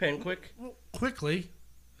borrow your pen quick? Well, quickly.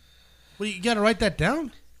 Well, you got to write that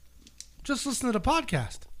down? Just listen to the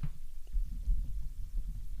podcast.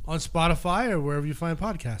 On Spotify or wherever you find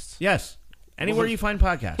podcasts. Yes. Anywhere you find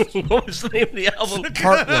podcasts. What was the name of the album?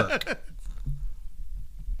 Heartwork.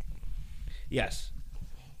 Yes.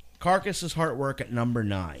 Carcass's Heartwork at number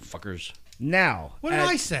 9. Fuckers. Now. What did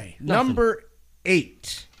I say? Number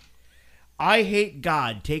 8. I Hate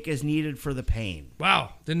God, Take As Needed for the Pain.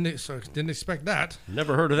 Wow. Didn't expect that.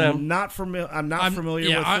 Never heard of them. I'm not familiar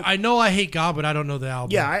with it. I know I Hate God, but I don't know the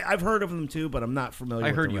album. Yeah, I've heard of them too, but I'm not familiar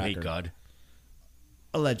with the record. I heard you hate God.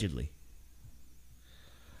 Allegedly.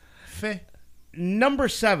 Feh. Number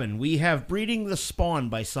 7, we have Breeding the Spawn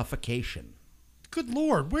by Suffocation. Good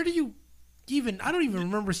Lord. Where do you even... I don't even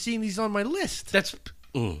remember seeing these on my list. That's...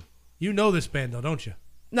 You know this band, though, don't you?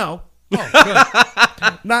 No.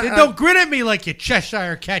 Oh, good. Don't grin at me like you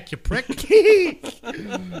Cheshire cat, you prick.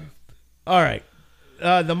 All right.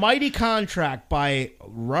 The Mighty Contract by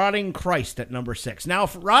Rotting Christ at number 6. Now,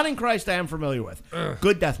 Rotting Christ I am familiar with.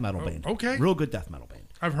 Good death metal band. Okay. Real good death metal band.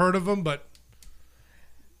 I've heard of them, but...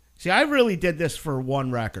 See, I really did this for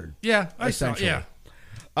one record. Yeah, I saw. Yeah.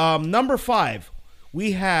 Number 5,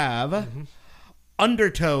 we have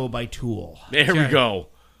Undertow by Tool. There we go.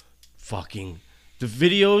 Fucking the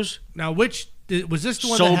videos. Now, was this the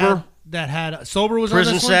one Sober? that had Sober was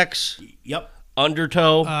Prison on this Sex. One? Yep.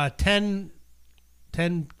 Undertow. 10,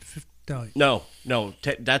 no.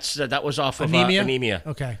 That was off of Anemia. Anemia.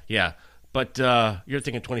 Okay. Yeah. But you're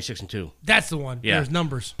thinking 26 and 2. That's the one. Yeah. There's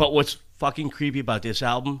numbers. But what's fucking creepy about this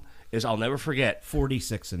album is I'll never forget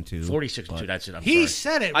 46 and 2. 46 and 2. That's it. He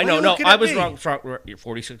said it. I Why know. are you No, looking I at was me? wrong.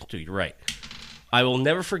 46 and 2. You're right. I will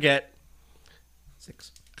never forget.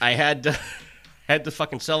 6. I had the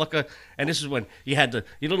fucking Celica, and this is when you had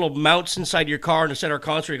your little mounts inside your car in the center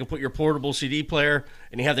console. You can put your portable CD player,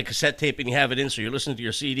 and you have the cassette tape, and you have it in, so you're listening to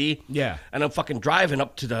your CD. Yeah. And I'm fucking driving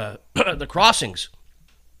up to the the crossings,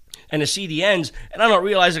 and the CD ends, and I don't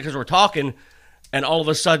realize it because we're talking, and all of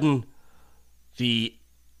a sudden, the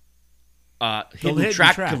hidden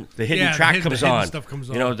track comes on. Stuff comes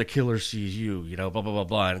on. You know, the killer sees you. You know, blah blah blah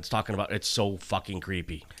blah, and it's talking about. It's so fucking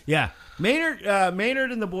creepy. Yeah. Maynard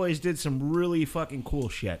and the boys did some really fucking cool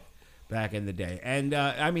shit back in the day, and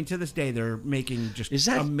I mean, to this day, they're making just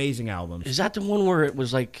amazing albums. Is that the one where it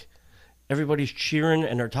was like everybody's cheering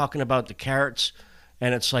and they're talking about the carrots,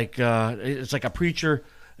 and it's like a preacher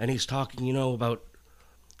and he's talking, you know, about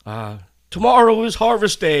tomorrow is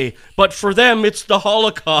harvest day, but for them it's the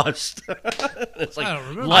Holocaust. It's like I don't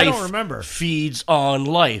remember. Life I don't remember. feeds on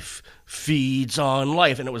life,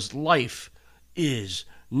 and it was life is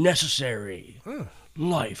necessary.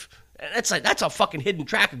 Life. And that's a fucking hidden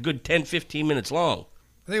track, a good 10, 15 minutes long.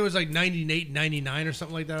 I think it was like 98, 99 or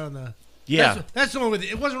something like that on the. Yeah. That's the one with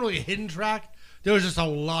it wasn't really a hidden track. There was just a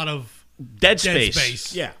lot of Dead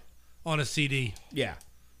Space. Yeah. on a CD. Yeah.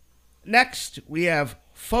 Next, we have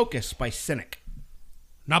Focus by Cynic.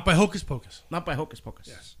 Not by Hocus Pocus. Not by Hocus Pocus.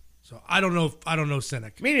 Yes. So I don't know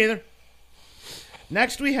Cynic. Me neither.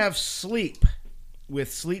 Next, we have Sleep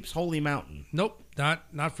with Sleep's Holy Mountain. Nope.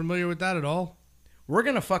 Not familiar with that at all. We're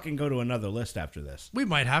going to fucking go to another list after this. We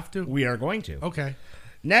might have to. We are going to. Okay.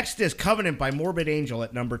 Next is Covenant by Morbid Angel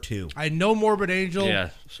at number 2. I know Morbid Angel.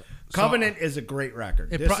 Yeah. Covenant is a great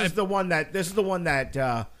record. This is the one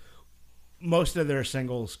that most of their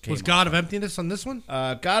singles came. Was God of Emptiness on this one?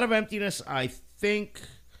 God of Emptiness, I think,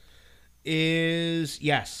 is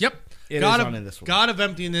yes. Yep. It is on in this one. God of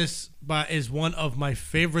Emptiness is one of my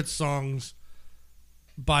favorite songs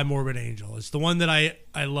by Morbid Angel. It's the one that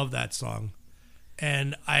I love that song,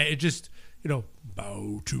 and it just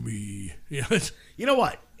bow to me. You know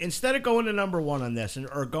what? Instead of going to number 1 on this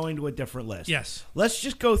or going to a different list, yes, let's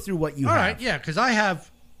just go through what you have. have. All right, yeah, because I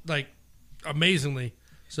have amazingly.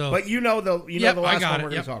 So, but the last one we're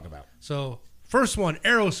going to talk about. So first one,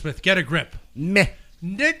 Aerosmith, Get a Grip. Meh.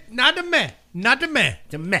 Not the meh.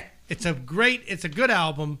 To meh. It's a good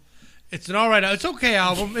album. It's an all right. It's okay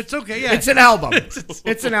album. It's okay. Yeah, it's an album.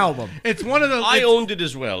 It's an album. It's one of the. I owned it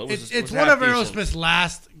as well. It's one of Aerosmith's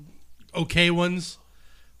last okay ones.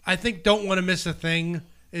 I think "Don't Want to Miss a Thing"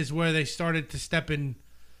 is where they started to step in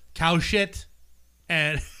cow shit,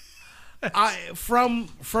 and from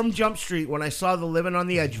Jump Street when I saw the "Living on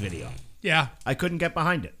the Edge" video, yeah, I couldn't get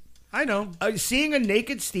behind it. I know. Seeing a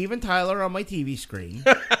naked Steven Tyler on my TV screen,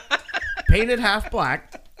 painted half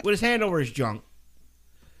black, with his hand over his junk,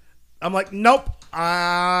 I'm like, nope.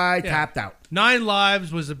 I tapped out. 9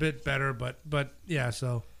 Lives was a bit better, but yeah.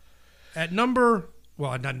 So at number,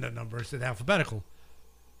 well, not number. It's alphabetical.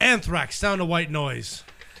 Anthrax, Sound of White Noise.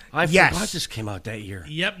 I forgot this came out that year.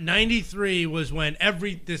 Yep, 93 was when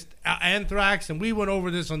this Anthrax, and we went over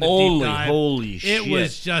this on the deep dive. Holy shit! It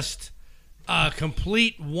was just a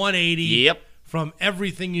complete 180. Yep. From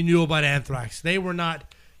everything you knew about Anthrax. They were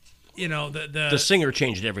not, the singer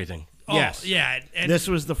changed everything. Oh, yes. Yeah. And this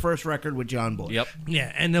was the first record with John Bush. Yep.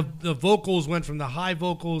 Yeah, and the vocals went from the high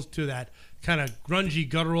vocals to that kind of grungy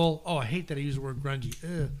guttural. Oh, I hate that I use the word grungy.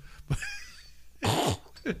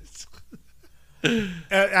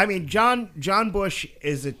 I mean, John Bush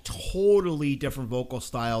is a totally different vocal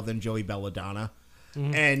style than Joey Belladonna.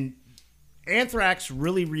 Mm-hmm. And Anthrax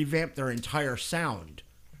really revamped their entire sound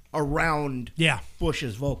around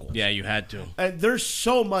Bush's vocals. Yeah, you had to. There's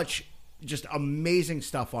so much just amazing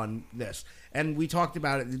stuff on this. And we talked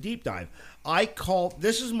about it in the deep dive.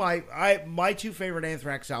 This is my 2 favorite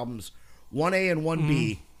Anthrax albums, 1A and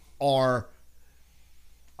 1B, are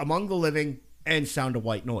Among the Living and Sound of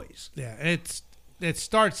White Noise. Yeah, it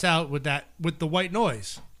starts out with the White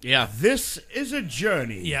Noise. Yeah. This is a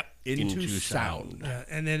journey Yep. into sound. Yeah,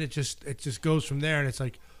 and then it just goes from there, and it's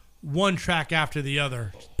like one track after the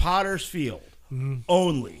other. Potter's Field,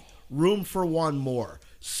 Only, Room for One More,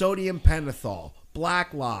 Sodium Pentothal,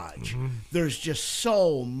 Black Lodge. There's just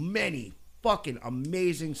so many fucking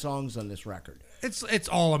amazing songs on this record. It's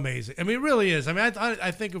all amazing. I mean, it really is. I mean,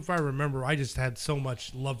 I think if I remember, I just had so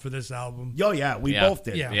much love for this album. Oh, yeah. We both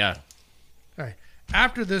did. Yeah. All right.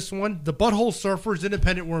 After this one, the Butthole Surfers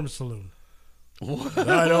Independent Worm Saloon.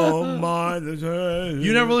 I don't mind the time.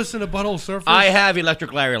 You never listened to Butthole Surfers? I have Electric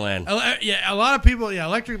Larryland. Yeah, a lot of people. Yeah,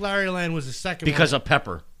 Electric Larryland was the second because one. of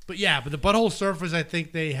Pepper. But the Butthole Surfers, I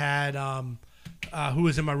think they had Who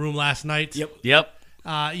Was in My Room Last Night. Yep.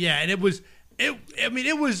 And it was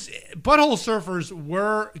Butthole Surfers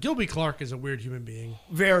were. Gilby Clarke is a weird human being.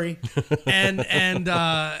 Very. and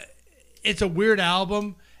it's a weird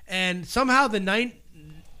album, and somehow the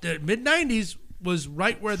mid-90s was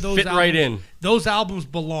right where those albums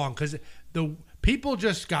belong, because the people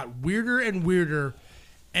just got weirder and weirder,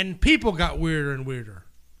 and people got weirder and weirder.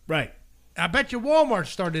 Right. I bet you Walmart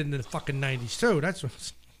started in the fucking 90s too. That's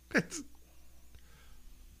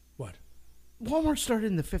what. Walmart started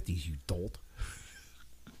in the 50s, you dolt.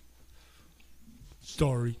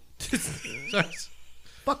 Sorry.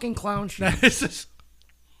 Fucking clown shit.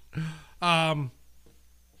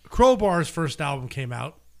 Crowbar's first album came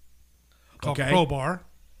out called Okay. Crowbar.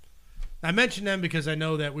 I mentioned them because I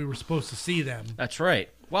know that we were supposed to see them. That's right.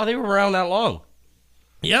 Wow, they were around that long.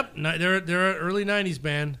 Yep, they're an early 90s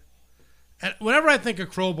band. And whenever I think of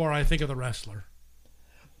Crowbar, I think of The Wrestler.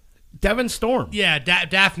 Devin Storm. Yeah,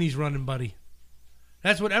 Daphne's running buddy.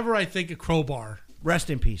 That's whenever I think of Crowbar. Rest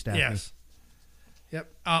in peace, Daphne. Yes.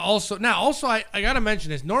 Yep. Also, I gotta mention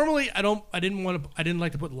this. Normally, I didn't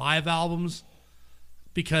like to put live albums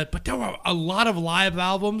but there were a lot of live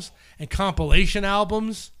albums and compilation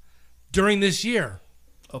albums during this year.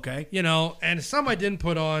 Okay. And some I didn't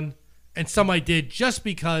put on, and some I did just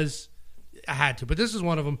because I had to. But this is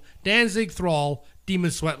one of them: Danzig, Thrall,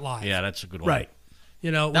 Demon Sweat Live. Yeah, that's a good one. Right.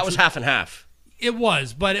 That was half and half. It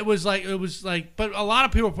was, but but a lot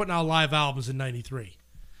of people were putting out live albums in '93,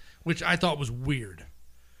 which I thought was weird.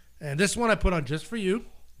 And this one I put on just for you: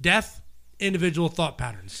 Death, Individual Thought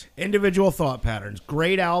Patterns. Individual Thought Patterns.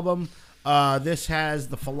 Great album. This has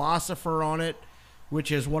The Philosopher on it,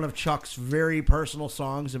 which is one of Chuck's very personal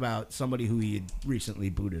songs about somebody who he had recently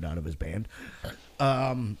booted out of his band.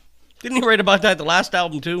 Didn't he write about that the last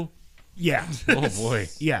album too? Yeah. Oh boy.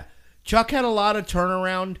 Yeah. Chuck had a lot of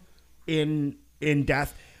turnaround in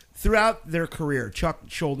Death. Throughout their career, Chuck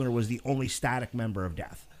Schuldiner was the only static member of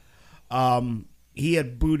Death. He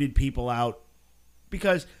had booted people out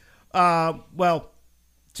because, to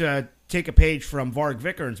take a page from Varg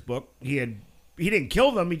Vikernes' book, he didn't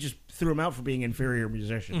kill them. He just threw them out for being inferior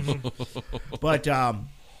musicians. But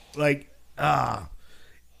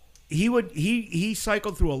he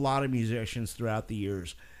cycled through a lot of musicians throughout the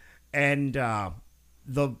years, and the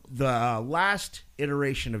last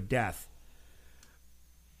iteration of Death,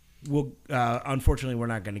 unfortunately we're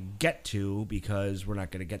not going to get to because we're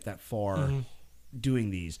not going to get that far doing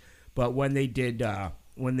these. But when they did the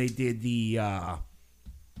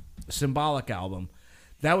Symbolic album,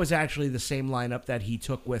 that was actually the same lineup that he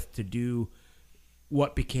took with to do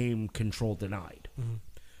what became Control Denied.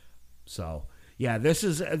 So yeah, this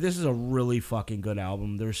is a really fucking good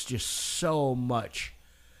album. There's just so much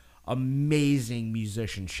amazing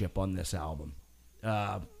musicianship on this album,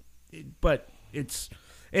 but it's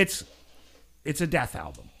a Death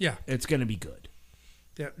album. Yeah, it's gonna be good.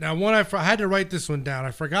 Yeah. Now, I had to write this one down.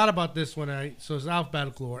 I forgot about this one. So it's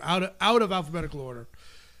alphabetical order. Out of alphabetical order.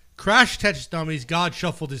 Crash Test Dummies. God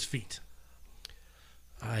Shuffled His Feet.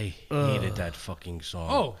 I hated that fucking song.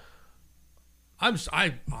 Oh,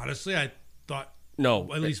 I honestly thought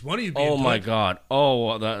no, at least one of you. Oh my god!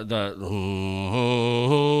 Oh the.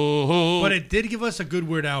 But it did give us a good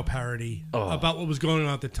Weird Al parody about what was going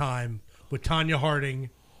on at the time with Tanya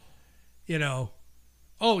Harding.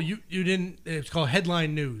 Oh, you didn't. It's called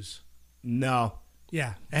Headline News. No.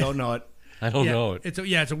 Yeah. Don't know it. I don't know it.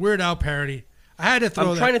 It's a Weird Al parody. I had to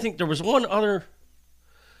throw. I'm trying to think. There was one other.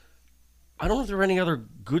 I don't know if there were any other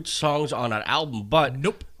good songs on that album, but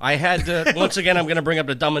nope. I had to, once again, I'm going to bring up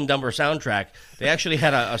the Dumb and Dumber soundtrack. They actually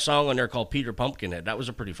had a song on there called Peter Pumpkinhead. That was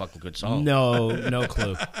a pretty fucking good song. No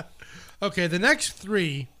clue. Okay, the next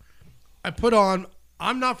three I put on.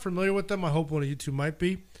 I'm not familiar with them. I hope one of you two might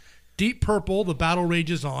be. Deep Purple, The Battle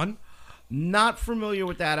Rages On. Not familiar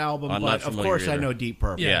with that album, but of course I know Deep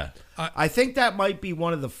Purple. Yeah. I think that might be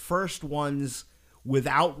one of the first ones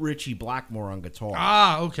without Richie Blackmore on guitar.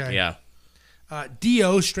 Ah, okay. Yeah.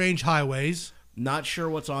 Dio, Strange Highways. Not sure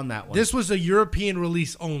what's on that one. This was a European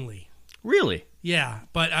release only. Really? Yeah,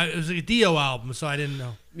 but it was a Dio album, so I didn't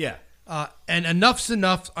know. Yeah. And Enough's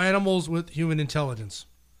Enough, Animals with Human Intelligence.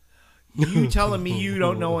 You telling me you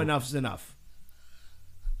don't know Enough's Enough?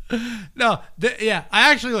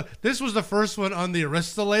 I actually, this was the first one on the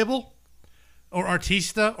Arista label, or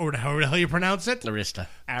Artista, or however the hell you pronounce it. Arista.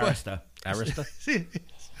 Arista. Arista.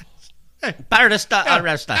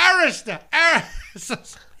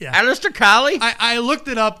 Yeah. Arista Collie? I looked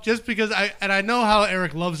it up just because I know how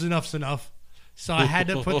Eric loves Enough's Enough, so I had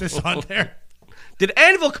to put this on there. Did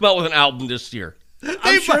Anvil come out with an album this year?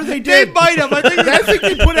 I'm sure they did. They might have. I think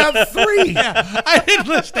they put out 3. Yeah, I didn't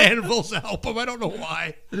list Anvil's album. I don't know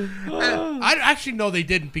why. I actually know they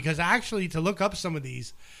didn't, because actually, to look up some of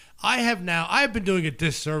these, I have been doing a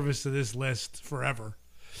disservice to this list forever,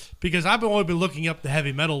 because I've only been looking up the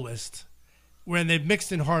heavy metal list when they've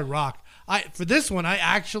mixed in hard rock. For this one, I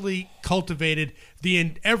actually cultivated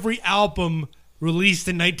every album released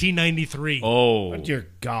in 1993. Oh, dear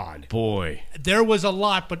God, boy! There was a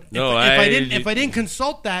lot, but if I didn't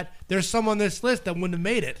consult that, there's some on this list that wouldn't have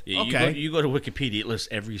made it. Yeah, okay, you go to Wikipedia, it lists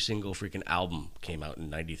every single freaking album came out in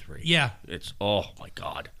 '93. Yeah, it's oh my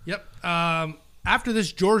God. Yep. After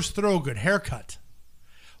this, George Thorogood, Haircut.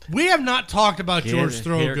 We have not talked about George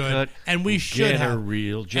Thorogood, and we should have. A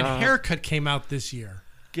real job. And Haircut came out this year.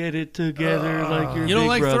 Get it together like your You don't big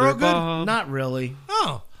like brother Thorogood? Bob. not really.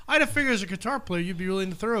 Oh, I'd have figured as a guitar player you'd be really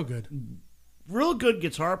into Thorogood. Real good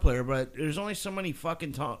guitar player, but there's only so many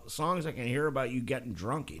fucking songs I can hear about you getting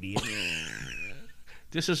drunk, idiot.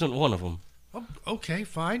 This isn't one of them. Oh, okay,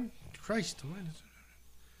 fine. Christ.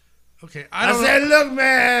 Okay, I said, look,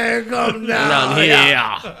 man, come down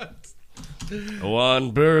here.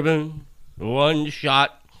 One bourbon, one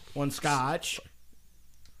shot, one scotch.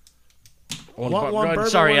 One bourbon,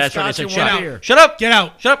 sorry, one that's what I scotch, said. and one Shut up. beer. Shut up. Get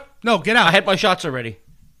out. Shut up. No, get out. I had my shots already.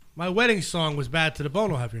 My wedding song was Bad to the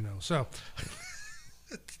Bone, I'll have you know. So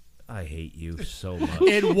I hate you so much.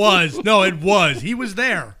 it was. No, it was. He was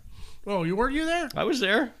there. Oh, weren't you there? I was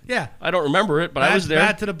there. Yeah. I don't remember it, but I was there.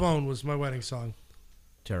 Bad to the Bone was my wedding song.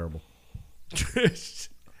 Terrible.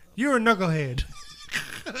 You're a knucklehead.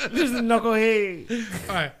 This is a knucklehead.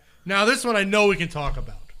 All right. Now, this one I know we can talk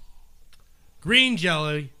about. Green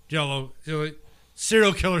Jello,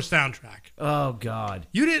 Serial Killer soundtrack. Oh, God.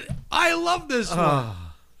 You did. I love this one.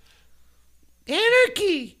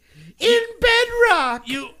 Anarchy in Bedrock.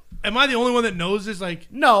 Am I the only one that knows this? Like,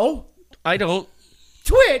 No. I don't.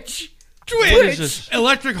 Twitch. What is this?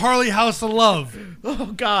 Electric Harley House of Love.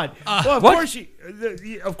 Oh, God. Well, of what?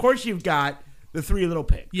 course you've got the Three Little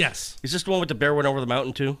Pigs. Yes. Is this the one with the bear went over the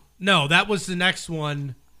mountain too? No, that was the next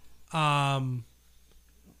one. That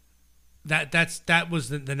was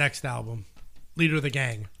the next album. Leader of the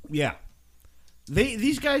Gang. Yeah.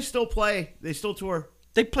 These guys still play. They still tour.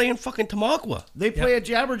 They play in fucking Tamaqua. They play at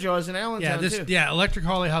Jabberjaws in Allentown, too. Yeah, Electric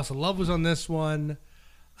Harley House of Love was on this one.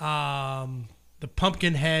 The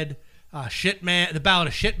Pumpkinhead, Shit Man, the Ballad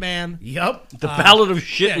of Shit Man. Yep. The Ballad of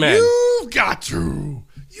Shit Man. You've got to,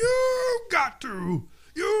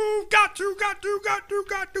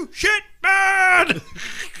 Shit Man.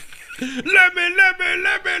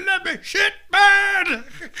 Let me, Shit Man.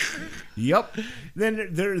 Yep. Then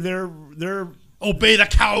they're Obey the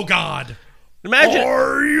Cow God. Imagine.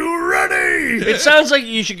 Are you ready? It sounds like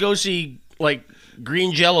you should go see like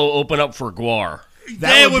Green Jello open up for Guar.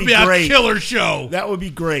 That would be great. A killer show. That would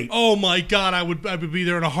be great. Oh my God, I would be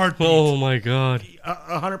there in a heartbeat. Oh my God.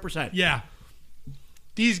 100%. Yeah.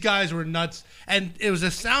 These guys were nuts. And it was a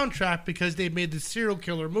soundtrack because they made the serial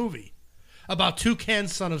killer movie about Toucan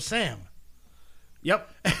Son of Sam.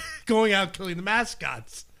 Yep. Going out killing the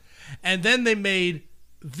mascots. And then they made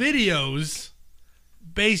videos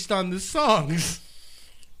based on the songs.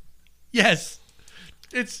 Yes.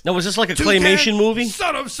 Now, was this like a claymation movie?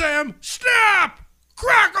 Son of Sam, snap,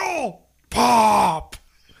 crackle, pop.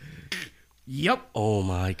 Yep. Oh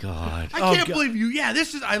my God. I can't believe you. Yeah,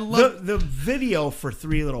 I love the video for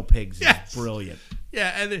Three Little Pigs is brilliant.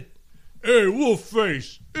 Yeah, and then, hey,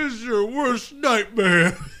 Wolfface, is your worst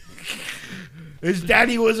nightmare. His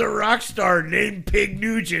daddy was a rock star named Pig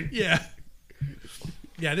Nugent. Yeah.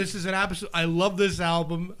 Yeah, this is an absolute. I love this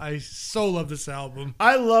album. I so love this album.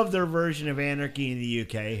 I love their version of Anarchy in the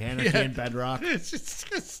UK. Anarchy in Bedrock. It's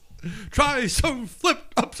just try some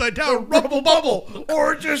flipped upside down rubble bubble,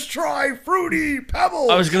 or just try Fruity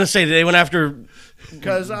Pebbles. I was gonna say they went after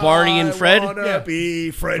Barney and Fred. I wanna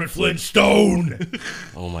be Fred Flintstone.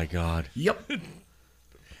 Oh my God. Yep.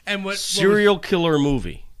 And what serial killer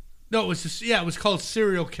movie? No, it was it was called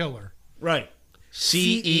Serial Killer. Right.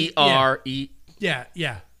 CERE. Yeah.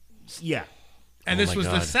 And this was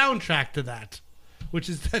God. the soundtrack to that,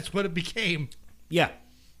 that's what it became. Yeah.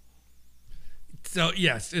 So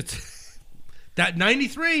yes, it's that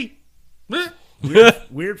 93.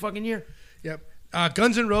 Weird fucking year. Yep.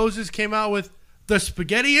 Guns N' Roses came out with The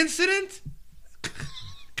Spaghetti Incident.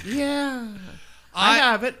 Yeah. I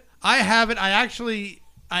have it. I have it. I actually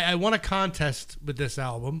I won a contest with this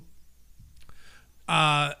album.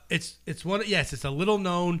 It's one. Yes, it's a little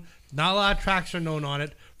known. Not a lot of tracks are known on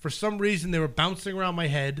it. For some reason, they were bouncing around my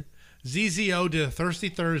head. ZZO did a Thirsty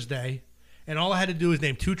Thursday, and all I had to do was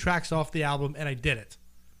name 2 tracks off the album, and I did it.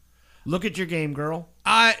 Look at your game, girl.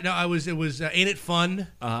 It was Ain't It Fun?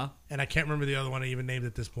 Uh-huh. And I can't remember the other one I even named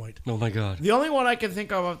at this point. Oh my God. The only one I can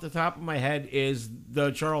think of off the top of my head is the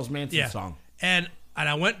Charles Manson song. And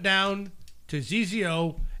I went down to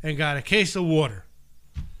ZZO and got a case of water.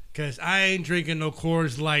 Because I ain't drinking no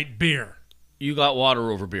Coors Light beer. You got water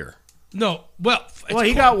over beer. No, well,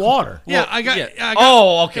 he got water. Yeah, Well, I got. yeah. I got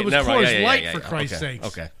Oh, okay, It was never mind. Coors Yeah, Light yeah, for yeah. Christ's Okay, sakes.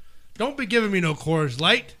 okay. Don't be giving me no Coors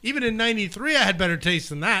Light. Even in '93, I had better taste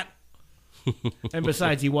than that. And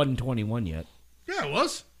besides, he wasn't 21 yet. Yeah, it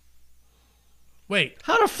was. Wait,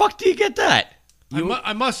 How the fuck do you get that?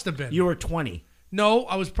 I must have been. You were 20. No,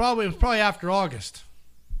 it was probably after August.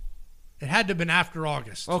 It had to have been after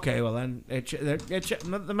August. Okay, well then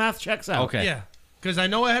the math checks out. Okay. Yeah, because I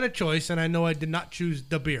know I had a choice, and I know I did not choose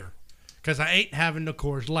the beer. Because I ain't having the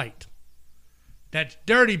Coors Light. That's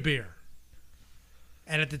dirty beer.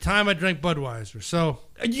 And at the time, I drank Budweiser. So,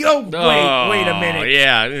 Wait a minute.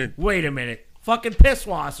 Yeah. Wait a minute. Fucking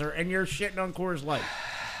pisswasser, and you're shitting on Coors Light.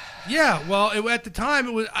 yeah, well, at the time,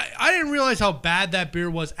 it was. I didn't realize how bad that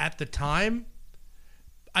beer was at the time.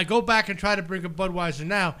 I go back and try to bring a Budweiser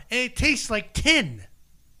now, and it tastes like tin.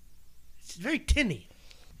 It's very tinny.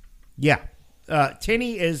 Yeah.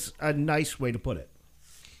 Tinny is a nice way to put it.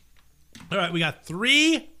 All right, we got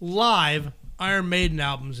 3 live Iron Maiden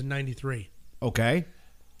albums in '93. Okay.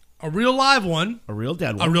 A real live one, A real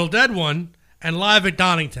dead one. a real dead one, and Live at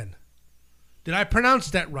Donington. Did I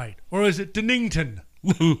pronounce that right? Or is it Donington?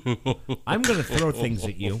 I'm going to throw things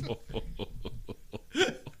at you.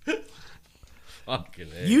 Fucking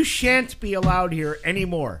A. You shan't be allowed here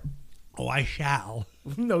anymore. Oh, I shall.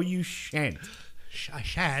 No, you shan't. I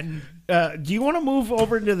shan. Do you want to move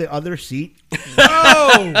over into the other seat?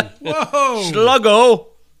 Whoa! Whoa! Sluggo.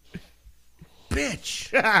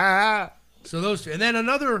 Bitch! So those 2. And then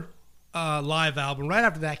another live album right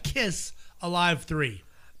after that, Kiss, Alive 3.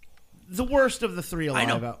 The worst of the 3 alive.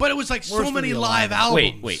 I know, but it was like so Worst many of the live Alive.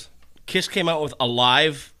 albums. Wait. Kiss came out with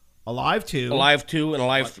Alive, Alive 2. Alive 2, and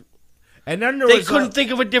Alive. And then there They was couldn't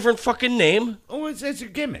think of a different fucking name. Oh, it's a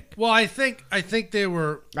gimmick. Well, I think they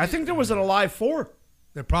were. I think there was an Alive 4.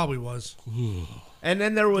 There probably was. And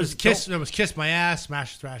then there was Kiss. There was Kiss My Ass,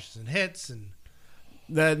 Smashes, Thrashes, and Hits, and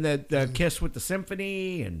Then the Kiss with the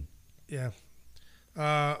Symphony and yeah.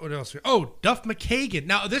 What else? Oh, Duff McKagan.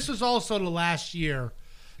 Now this was also the last year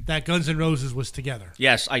that Guns N' Roses was together.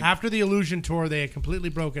 Yes, After the Illusion tour, they had completely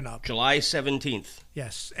broken up. July 17th.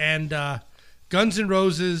 Yes, and Guns N'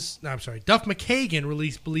 Roses. No, I'm sorry. Duff McKagan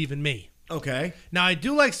released "Believe in Me." okay. Now I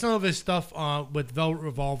do like some of his stuff with Velvet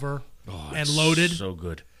Revolver and Loaded. So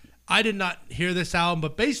good. I did not hear this album,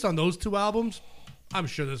 but based on those 2 albums, I'm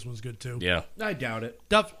sure this one's good too. Yeah. I doubt it.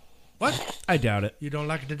 Duff. What? I doubt it. You don't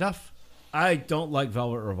like the Duff? I don't like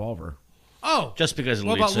Velvet Revolver. Oh, Just because of the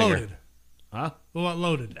what lead about singer. Loaded? Huh? What about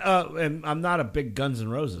Loaded? And I'm not a big Guns N'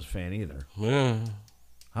 Roses fan either. Yeah.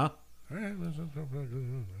 Huh?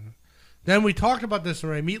 Then we talked about this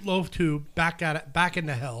already. Meatloaf 2, Back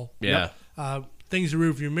into Hell. Yeah. Things to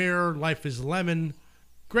Rearview Mirror, Life is a Lemon.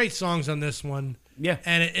 Great songs on this one. Yeah.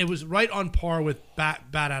 And it was right on par with Bat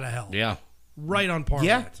Out of Hell. Yeah. Right on par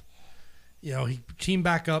Yeah. with it. You know, he teamed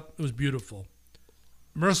back up. It was beautiful.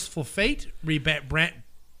 Merciful Fate, Reformed.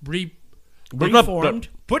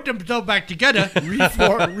 put themselves back together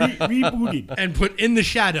Rebooted. and put In the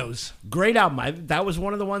Shadows. Great album. That was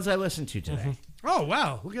one of the ones I listened to today. Oh,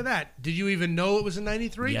 wow. Look at that. Did you even know it was in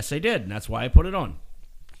 93? Yes, I did. And that's why I put it on.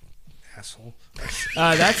 Asshole.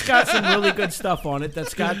 That's got some really good stuff on it.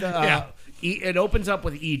 That's got the. Yeah. It opens up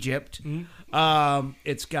with Egypt.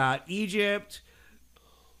 It's got Egypt,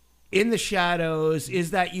 In the Shadows,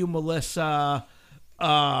 Is That You, Melissa,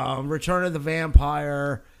 Return of the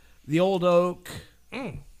Vampire, The Old Oak. All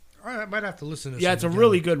right, I might have to listen to this. Yeah, one it's a again.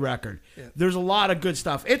 really good record. Yeah. There's a lot of good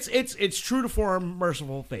stuff. It's true to form,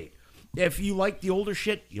 Merciful Fate. If you like the older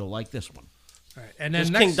shit, you'll like this one. All right, and then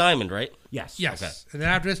It's next, King Diamond, right? Yes. Yes. Okay. And then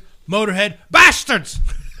after this, Motorhead, Bastards!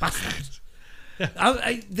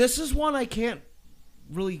 This is one I can't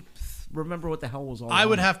really remember what the hell was all I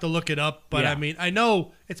would on. have to look it up, but Yeah. I mean, I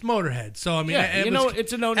know it's Motorhead. So, I mean, Yeah, it you was, know,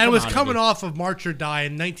 it's a known and it was commodity. coming off of March or Die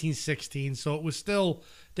in 1916, so it was still,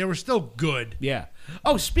 they were still good. Yeah.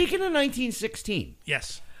 Oh, speaking of 1916,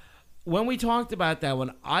 Yes. when we talked about that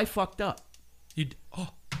one, I fucked up.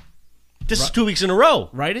 This is 2 weeks in a row.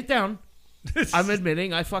 Write it down. I'm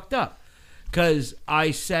admitting I fucked up. because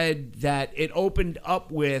I said that it opened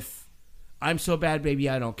up with "I'm So Bad, Baby,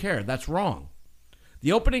 I Don't Care." That's wrong.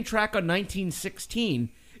 The opening track on 1916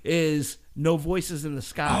 is "No Voices in the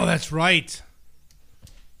Sky." Oh, that's right.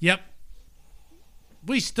 Yep.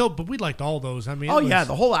 But we liked all those. I mean, the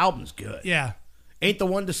whole album's good. Yeah. Ain't the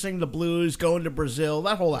One to Sing the Blues, Going to Brazil,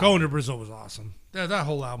 that whole album. Going to Brazil was awesome. That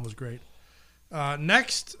whole album was great.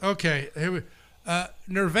 Next, okay, here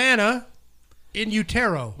Nirvana, In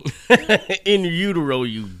Utero. In utero,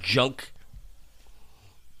 you junk.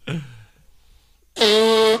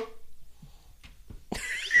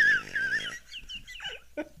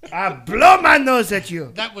 I blow my nose at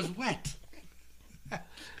you. That was wet.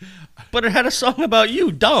 But it had a song about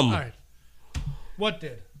you, dumb. All right. What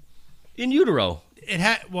did? In utero. It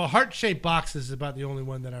had Heart-Shaped Boxes is about the only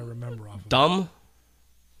one that I remember off of. Dumb.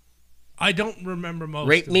 I don't remember most.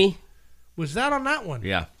 Rape Me. Was that on that one?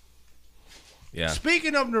 Yeah. Yeah.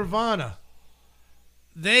 Speaking of Nirvana,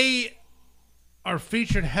 they are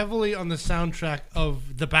featured heavily on the soundtrack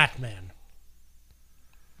of The Batman.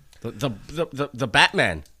 The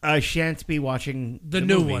Batman. I shan't be watching The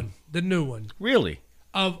new one. The new one. Really?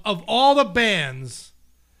 Of all the bands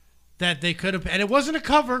that they could have, and it wasn't a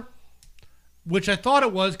cover, which I thought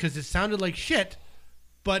it was because it sounded like shit,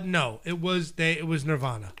 but no, it was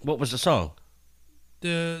Nirvana. What was the song?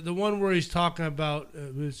 The one where he's talking about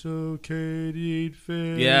it's okay to eat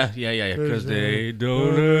fish. Yeah. Because they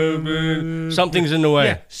don't have Something's in the way.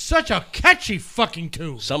 Yeah, such a catchy fucking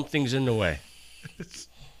tune. Something's in the way.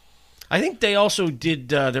 I think they also did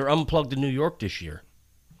their Unplugged in New York this year.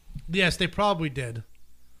 Yes, they probably did.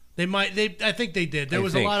 I think they did. There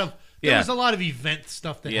was a lot of event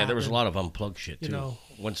stuff that happened. There was a lot of Unplugged shit too. You know.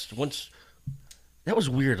 Once that was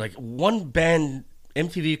weird. Like one band,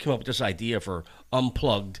 MTV came up with this idea for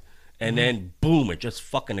Unplugged, and then boom, it just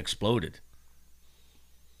fucking exploded.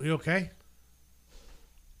 Are you okay?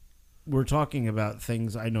 We're talking about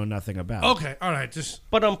things I know nothing about. Okay, all right.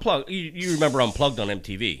 But Unplugged, you remember Unplugged on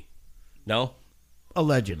MTV? No?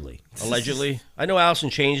 Allegedly. I know Alice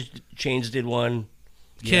in Chains did one.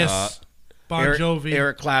 Kiss. Bon Jovi.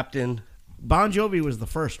 Eric Clapton. Bon Jovi was the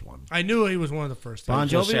first one. I knew he was one of the first. Bon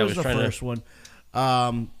Jovi was the first one.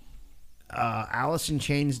 Alice in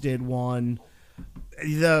Chains did one.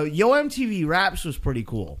 The Yo MTV Raps was pretty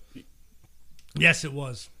cool. Yes, it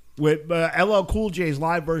was. With LL Cool J's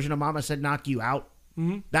live version of Mama Said Knock You Out.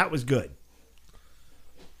 Mm-hmm. That was good.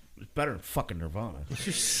 It was better than fucking Nirvana.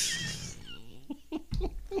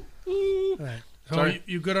 All right. So Sorry.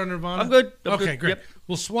 you good on Nirvana? I'm good. Okay, great. Yep.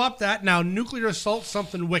 We'll swap that. Now, Nuclear Assault,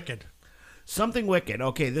 Something Wicked. Something Wicked.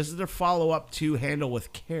 Okay, this is their follow-up to Handle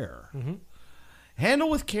with Care. Mm-hmm. Handle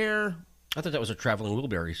with Care. I thought that was a Traveling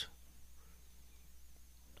Wilburys.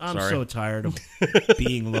 I'm Sorry. so tired of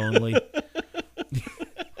being lonely.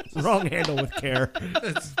 Wrong Handle with Care.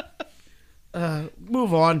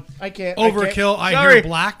 Move on. I can't. Overkill, I Sorry. Hear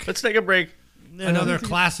Black. Let's take a break. Another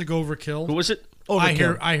classic Overkill. Who was it?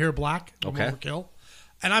 Overkill. I Hear Black. Okay. Overkill.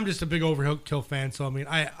 And I'm just a big Overkill fan, so I mean,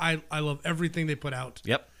 I love everything they put out.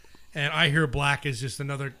 Yep. And I Hear Black is just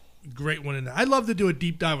another great one in there. I'd love to do a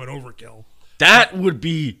deep dive on Overkill. That would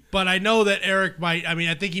be. But I know that Eric might. I mean,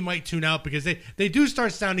 I think he might tune out because they do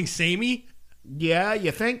start sounding samey Yeah,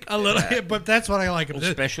 you think? a little. But that's what I like.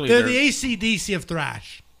 Especially they're their- the AC/DC of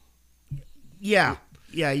thrash. Yeah.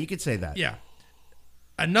 Yeah, you could say that. Yeah.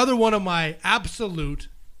 Another one of my absolute,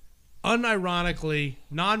 unironically,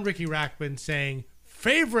 non-Ricky Rackman saying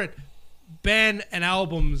favorite band and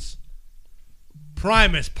albums,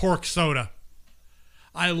 Primus, Pork Soda.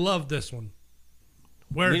 I love this one.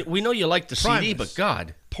 Where We know you like the CD, Primus. but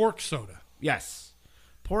God. Pork Soda. Yes.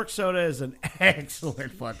 Pork Soda is an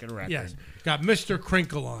excellent fucking record. Yes. Got Mr.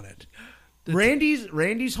 Crinkle on it.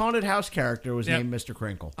 Randy's haunted house character was Yep. named Mr.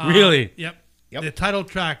 Crinkle. Really? Yep. Yep. The title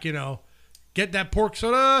track, get that pork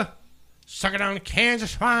soda, suck it down cans of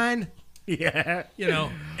swine, Yeah.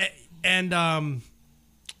 and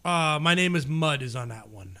My Name is Mud is on that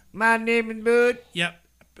one. My name is Bud. Yep.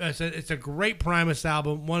 It's a great Primus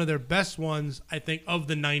album, one of their best ones, I think, of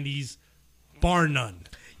the 90s, bar none.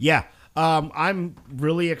 Yeah. I'm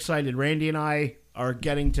really excited. Randy and I are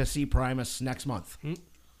getting to see Primus next month.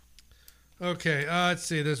 Okay, let's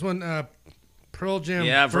see. There's one Pearl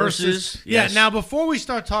Jam versus. Yeah, Yes. now before we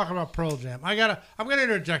start talking about Pearl Jam, I'm gonna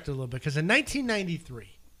interject a little bit because in 1993,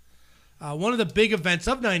 one of the big events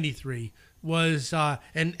of '93 was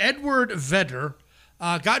an Edward Vedder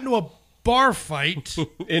got into a bar fight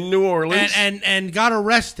In New Orleans. and got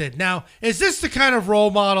arrested. Now, is this the kind of role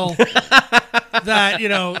model that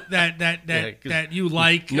that you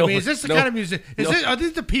like? No, I mean, is this the no, kind of music? no. Are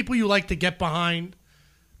these the people you like to get behind?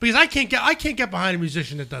 Because I can't get behind a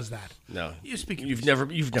musician that does that. No, You've never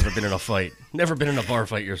been in a fight. Never been in a bar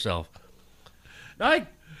fight yourself. I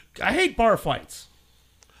hate bar fights.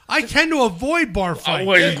 I tend to avoid bar fights.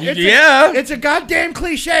 It's a goddamn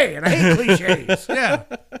cliche, and I hate cliches. Yeah.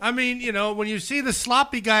 I mean, when you see the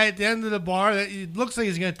sloppy guy at the end of the bar that it looks like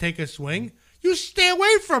he's going to take a swing, you stay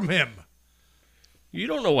away from him. You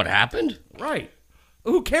don't know what happened. Right.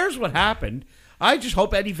 Who cares what happened? I just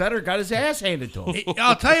hope Eddie Vedder got his ass handed to him.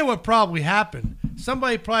 I'll tell you what probably happened.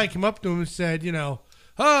 Somebody probably came up to him and said,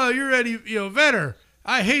 oh, you're Eddie Vedder.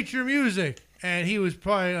 I hate your music. And he was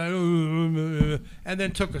probably like, and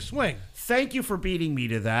then took a swing. Thank you for beating me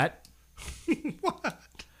to that. What?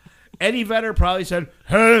 Eddie Vedder probably said,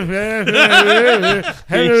 Jesus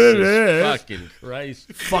fucking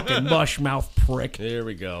Christ. Fucking mush mouth prick. There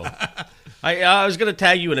we go. I was going to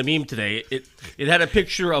tag you in a meme today. It had a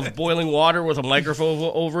picture of boiling water with a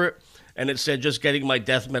microphone over it, and it said, just getting my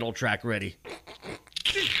death metal track ready.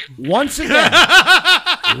 Once again.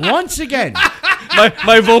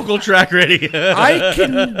 My vocal track ready. I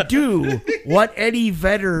can do what Eddie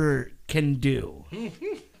Vedder can do.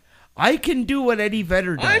 I can do what Eddie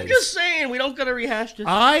Vedder does. I'm just saying, we don't got to rehash this.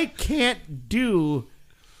 I can't do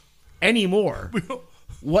anymore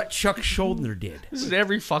what Chuck Schuldiner did. This is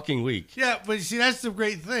every fucking week. Yeah, but you see, that's the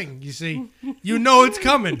great thing. You see, it's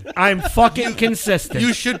coming. I'm fucking consistent.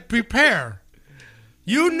 You should prepare.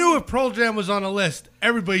 You knew if Pearl Jam was on a list,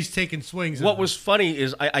 everybody's taking swings. What was funny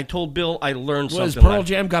is I told Bill I learned Was something. Pearl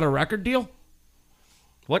Jam got a record deal?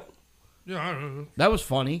 What? Yeah, I don't know. That was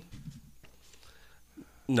funny.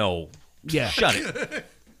 No. Yeah. Shut it.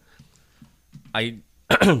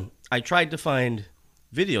 I tried to find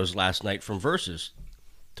videos last night from Versus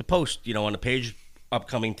to post, on the page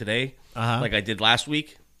upcoming today, like I did last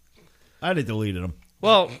week. I'd have deleted them.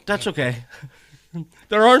 Well, that's okay.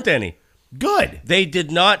 There aren't any. Good. They did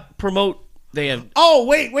not promote. They have. Oh,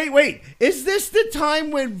 wait. Is this the time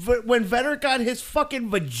when Vedder got his fucking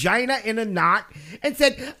vagina in a knot and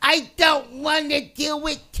said, I don't want to deal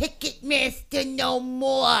with Ticketmaster no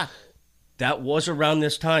more? That was around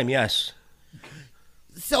this time, yes.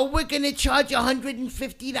 So we're going to charge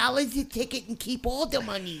 $150 a ticket and keep all the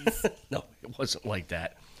monies. No, it wasn't like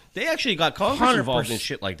that. They actually got Congress involved in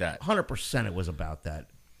shit like that. 100% it was about that.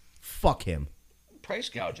 Fuck him. Price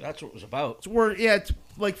gouge, that's what it was about. It's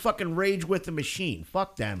like fucking Rage with the Machine.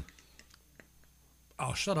 Fuck them.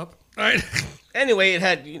 Oh, shut up. All right. Anyway, it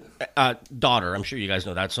had Daughter. I'm sure you guys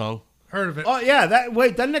know that song. Heard of it. Oh, yeah.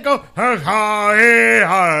 Doesn't it go?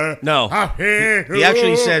 No. He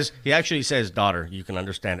actually says Daughter. You can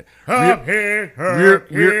understand it.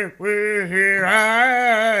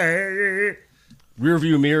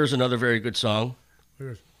 Rearview Mirror is another very good song.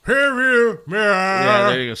 Rearview Mirror. Yeah,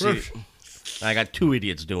 there you go. See, I got two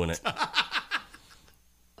idiots doing it.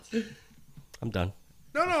 I'm done.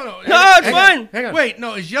 No. No, it's fine. Hang on. Wait,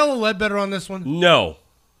 no. Is Yellow Ledbetter on this one? No.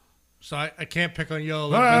 So I can't pick on Yellow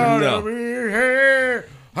Ledbetter.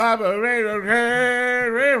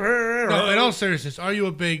 No, in all seriousness, are you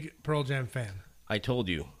a big Pearl Jam fan? I told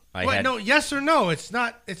you. No, yes or no. It's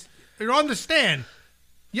not. You're on the stand.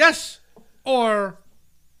 Yes or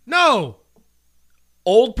no.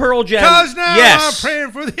 Old Pearl Jam. Because now yes. I'm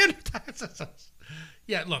praying for the end.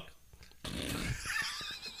 Yeah, look.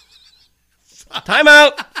 Time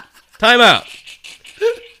out.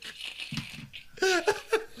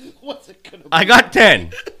 What's it gonna be? I got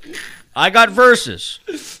 10. I got Versus.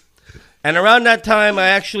 And around that time, I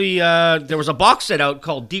actually, there was a box set out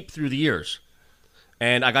called Deep Through the Years.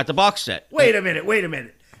 And I got the box set. Wait a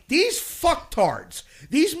minute. These fucktards,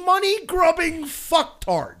 these money-grubbing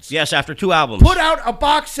fucktards. Yes, after 2 albums. Put out a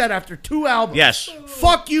box set after 2 albums. Yes.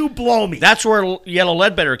 Fuck you, blow me. That's where Yellow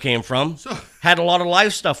Ledbetter came from. Had a lot of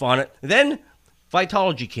live stuff on it. Then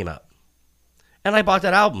Vitology came out. And I bought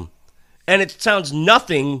that album. And it sounds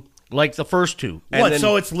nothing like the first two. And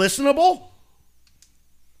so it's listenable?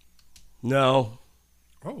 No.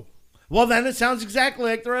 Oh. Well, then it sounds exactly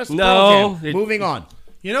like the rest of No, Pearl Jam. Moving on.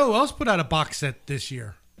 You know who else put out a box set this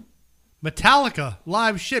year? Metallica,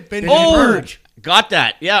 live shit, Benji Purge. Got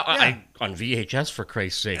that. Yeah, I on VHS, for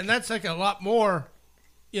Christ's sake. And that's like a lot more,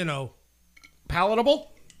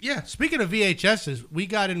 palatable? Yeah, speaking of VHSs, we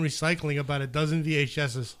got in recycling about a dozen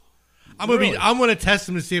VHSs. I'm gonna test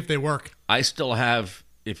them to see if they work. I still have,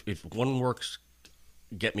 if one works,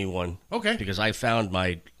 get me one. Okay. Because I found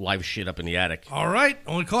my live shit up in the attic. All right,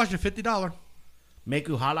 only cost you $50. Make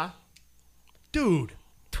you holla? Dude.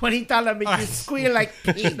 $20 make you squeal like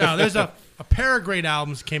pig. Now, there's a pair of great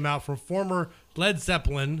albums came out from former Led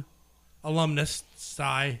Zeppelin alumnus,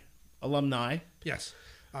 Alumni. Yes.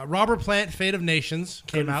 Robert Plant, Fate of Nations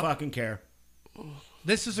came Couldn't out. fucking care.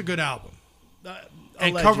 This is a good album. And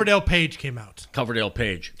Alleged. Coverdale Page came out. Coverdale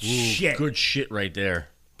Page. Ooh, Shit. Good shit right there.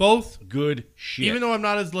 Both. Good shit. Even though I'm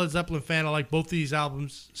not as Led Zeppelin fan, I like both these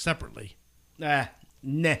albums separately. Nah.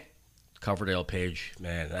 Coverdale Page,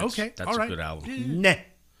 man, that's Okay, all a right. good album. Nah.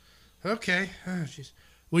 Okay. Oh, jeez.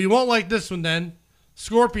 Well, you won't like this one then.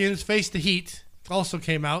 Scorpions Face the Heat also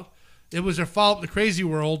came out. It was their follow-up to Crazy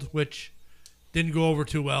World, which didn't go over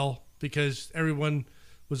too well because everyone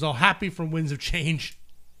was all happy from Winds of Change.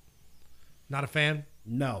 Not a fan?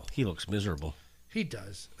 No. He looks miserable. He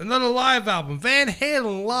does. Another live album, Van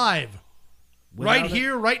Halen Live. Right Without it?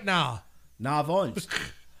 here, right now. Nah, once.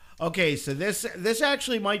 Okay, so this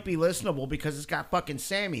actually might be listenable because it's got fucking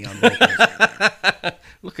Sammy on it.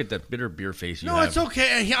 Look at that bitter beer face you No, have. it's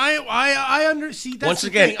okay. I understand. See, that's Once the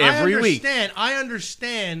again, thing. every week. I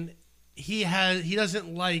understand. He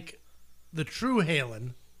doesn't like the true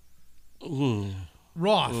Halen.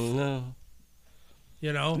 Roth. No.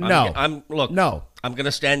 You know. No. Look. No. I'm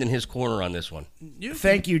gonna stand in his corner on this one.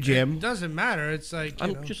 Thank you, Jim. It doesn't matter. It's like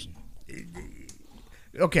you know.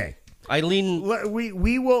 Okay. I lean.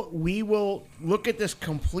 We will look at this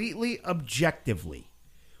completely objectively.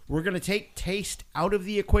 We're going to take taste out of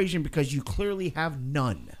the equation because you clearly have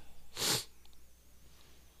none.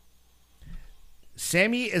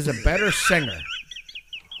 Sammy is a better singer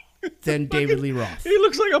than David Lee Roth. He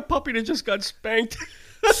looks like a puppy that just got spanked.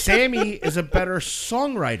 Sammy is a better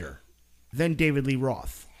songwriter than David Lee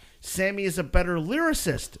Roth. Sammy is a better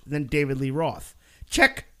lyricist than David Lee Roth.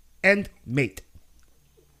 Check and mate.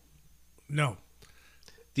 No.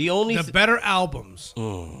 The better albums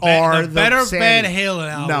Are the better Sammy. Van Halen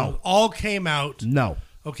albums No. all came out. No.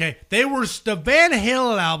 Okay, they were the Van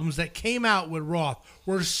Halen albums that came out with Roth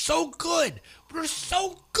were so good. Were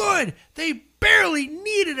so good. They barely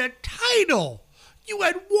needed a title. You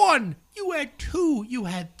had one, you had two, you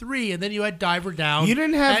had three, and then you had Diver Down. You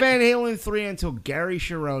didn't have Van Halen 3 until Gary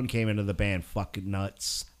Cherone came into the band. Fucking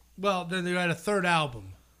nuts. Well, then you had a third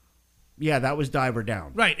album. Yeah, that was Diver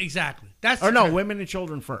Down. Right, exactly. That's Or no, Women and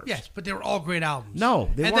Children first. Yes, but they were all great albums.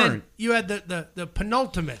 No, they and weren't. Then you had the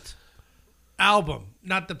penultimate album,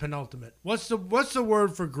 not the penultimate. What's the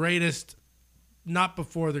word for greatest? Not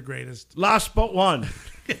before the greatest. Last but one.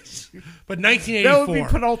 But 1984. That would be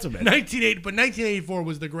penultimate. 1984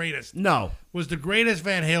 was the greatest. No. Was the greatest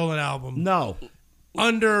Van Halen album. No.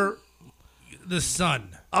 Under the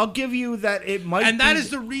sun. I'll give you that it might And be, that is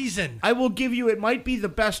the reason. I will give you it might be the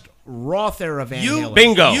best Roth era Van Halen.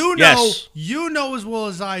 Bingo. You know, Yes. you know as well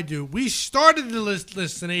as I do. We started the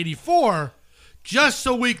list in 84 just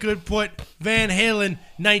so we could put Van Halen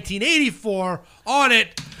 1984 on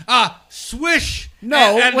it. Swish.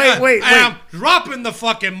 No, wait. I'm dropping the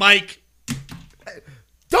fucking mic.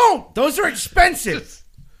 Don't! Those are expensive.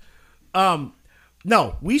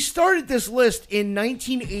 No, we started this list in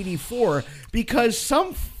 1984 because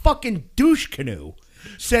some fucking douche canoe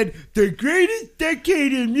said the greatest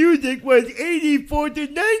decade in music was 84 to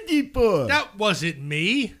 94. That wasn't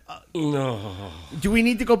me. No. Do we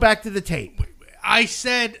need to go back to the tape? I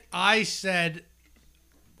said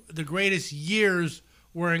the greatest years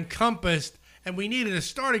were encompassed and we needed a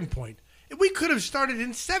starting point. We could have started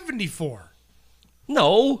in 74.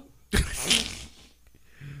 No.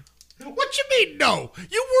 What you mean, no?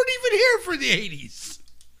 You weren't even here for the 80s.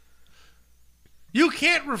 You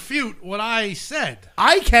can't refute what I said.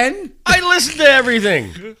 I can. I listen to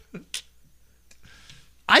everything.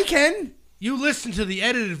 I can. You listen to the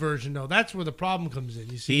edited version, though. That's where the problem comes in.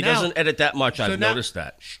 You see, He now, doesn't edit that much. I've now- noticed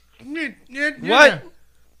that. What?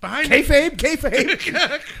 Behind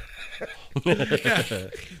Kayfabe.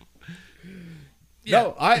 Yeah.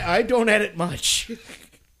 No, I don't edit much.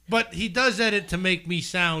 But he does edit to make me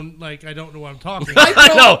sound like I don't know what I'm talking I about.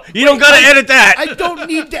 don't- No, you don't got to edit that. I don't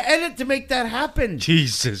need to edit to make that happen.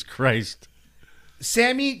 Jesus Christ.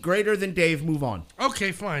 Sammy, greater than Dave, move on.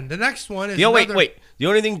 Okay, fine. The next one is Wait. The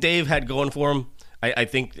only thing Dave had going for him, I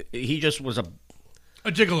think he just was a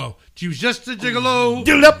gigolo. He was just a gigolo.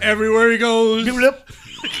 Doodle-up. Everywhere he goes. Doodle-up.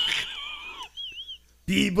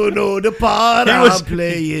 People know the part I'm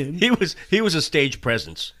playing. He was a stage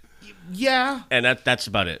presence, Yeah, and that's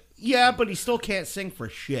about it. yeah, but he still can't sing for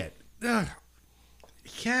shit. He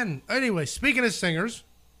can. Anyway, speaking of singers,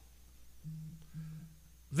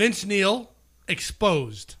 Vince Neil,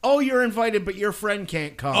 Exposed. Oh, you're invited, but your friend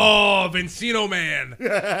can't come. Oh, Vincino Man.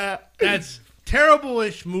 That's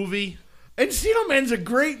terrible-ish movie. Encino Man's a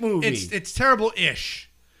great movie. It's terrible-ish.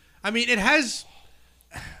 I mean, it has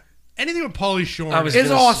anything with Pauly Shore. I was It's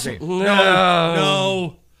gonna awesome. say-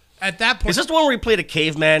 No. At that point, Is this the one where he played a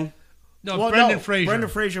caveman? no, Well, Brendan no, Fraser. Brendan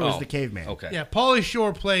Fraser was Oh, the caveman. Okay. Yeah, Pauly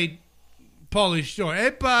Shore played Pauly Shore. Hey,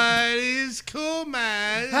 buddies. Cool,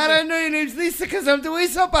 man. How do I know your name's Lisa? Because I'm doing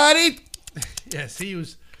somebody. Yes, he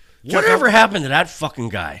was. Whatever happened to that fucking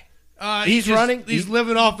guy? He's running. He's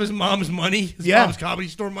living off his mom's money. His mom's Comedy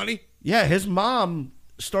Store money. Yeah, his mom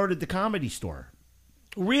started the Comedy Store.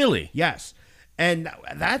 Really? Yes. And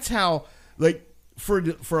that's how, like, for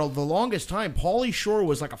the longest time, Pauly Shore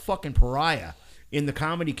was like a fucking pariah in the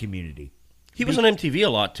comedy community. He was on MTV a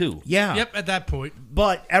lot, too. Yeah. Yep, at that point.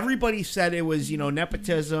 But everybody said it was,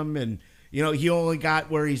 nepotism and, he only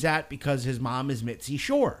got where he's at because his mom is Mitzi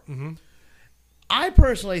Shore. Mm-hmm. I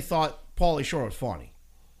personally thought Pauly Shore was funny.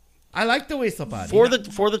 I liked the way he thought about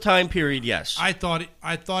it. For the time period, yes. I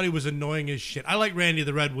thought he was annoying as shit. I like Randy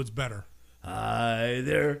the Redwoods better. Hi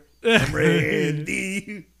there, I'm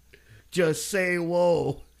Randy. Just say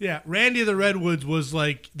whoa. Yeah, Randy the Redwoods was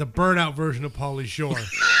like the burnout version of Pauly Shore.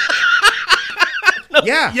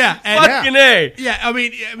 Yeah. Fucking A. Yeah, I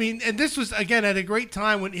mean, and this was again at a great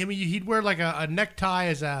time when he'd wear like a necktie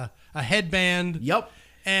as a headband. Yep.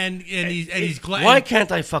 And he's glad. Why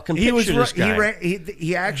can't I fucking picture this guy?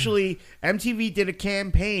 He actually MTV did a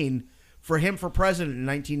campaign for him for president in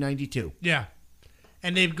 1992. Yeah,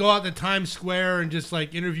 and they'd go out to Times Square and just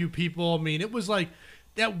like interview people. I mean, it was like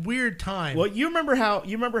that weird time. Well, you remember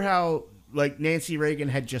how like Nancy Reagan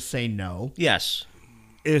had Just Say No? Yes.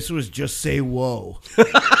 This was Just Say Whoa.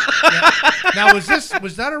 Yeah. Now was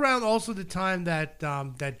that around also the time that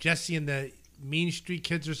that Jesse and the Mean Street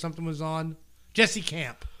Kids or something was on? Jesse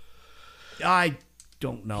Camp. I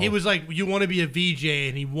don't know. He was like, you want to be a VJ,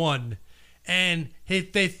 and he won. And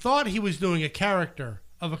they thought he was doing a character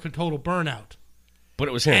of a total burnout. But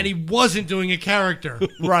it was him. And he wasn't doing a character.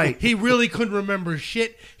 Right. He really couldn't remember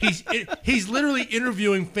shit. He's literally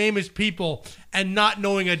interviewing famous people and not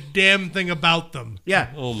knowing a damn thing about them.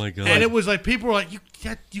 Yeah. Oh, my God. And it was like, people were like, you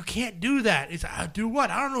can't do that. It's do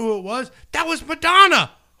what? I don't know who it was. That was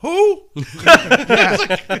Madonna. Who?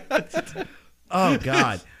 Oh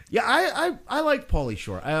God, yeah, I liked Pauly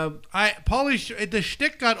Shore. Pauly Shore, the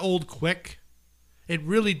shtick got old quick. It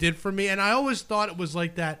really did for me, and I always thought it was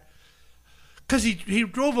like that because he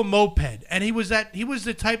drove a moped, and he was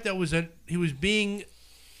the type that he was being,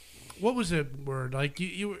 what was the word, like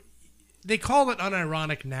you they call it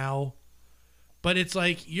unironic now, but it's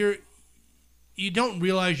like you don't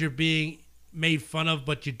realize you're being made fun of,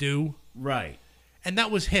 but you do. Right. And that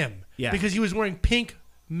was him. Yeah. Because he was wearing pink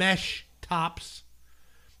mesh tops,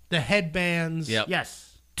 the headbands. Yep.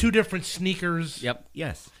 Yes. 2 different sneakers. Yep.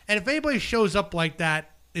 Yes. And if anybody shows up like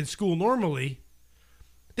that in school normally,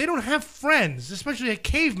 they don't have friends, especially a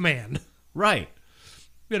caveman. Right.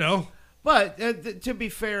 But to be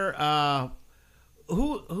fair,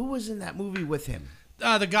 who was in that movie with him?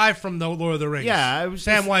 the guy from the Lord of the Rings. Yeah, it was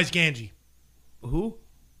Samwise Gamgee. Who?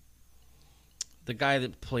 The guy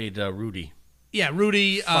that played Rudy. Yeah,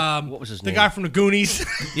 Rudy. What was his name? The guy from the Goonies.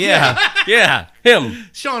 Yeah, him.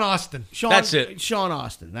 Sean Austin. That's it. Sean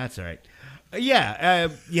Austin. That's all right. Yeah,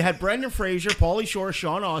 you had Brendan Fraser, Pauly Shore,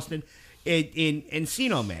 Sean Austin in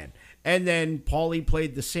Encino Man. And then Pauly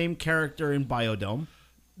played the same character in Biodome.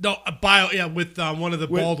 No, with one of the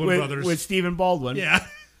Baldwin brothers. With Stephen Baldwin. Yeah.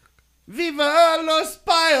 Viva los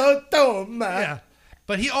Biodome. Yeah.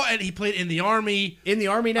 But he played in the Army. In the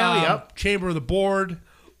Army now, yep. Chamber of the Board.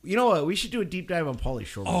 You know what? We should do a deep dive on Pauly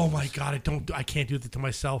Shore. Oh my God! I can't do that to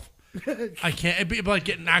myself. I can't. It'd be like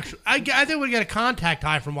getting actual. I think we get a contact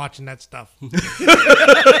high from watching that stuff.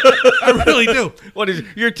 I really do. What is it?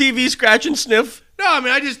 Your TV scratch and sniff? No, I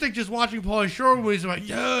mean I just think just watching Pauly Shore movies, I'm like,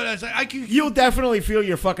 that's like, I can. You'll definitely feel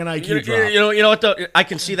your fucking IQ drop. You know what? Though? I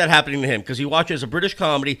can see that happening to him because he watches a British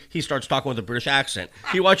comedy. He starts talking with a British accent.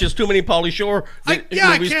 He watches too many Pauly Shore movies,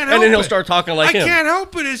 I can't help and then he'll it. start talking like him. I can't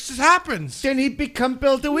help it. It just happens. Then he become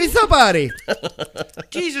built to somebody.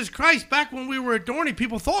 Jesus Christ! Back when we were at Dorney,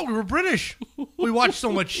 people thought we were British. We watched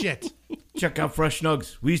so much shit. Check out Fresh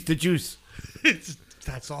Nugs. We used to juice.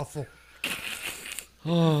 That's awful.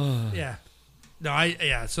 Yeah.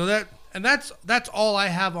 No, so that's all I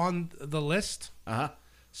have on the list. Uh-huh.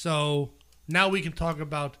 So now we can talk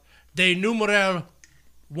about De Numero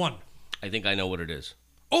 1. I think I know what it is.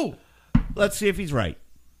 Oh, Let's see if he's right.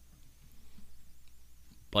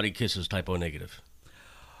 Buddy Kisses typo negative.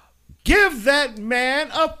 Give that man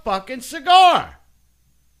a fucking cigar.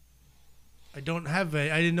 I don't have I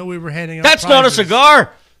didn't know we were handing out That's not a prizes.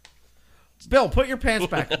 cigar. Bill, put your pants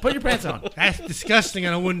back. Put your pants on. That's disgusting,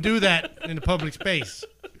 and I wouldn't do that in a public space.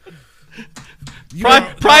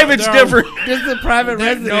 Private's there are- different. This is a private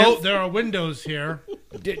residence. No, there are windows here,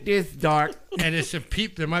 This dark. and it's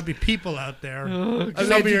there might be people out there. Some of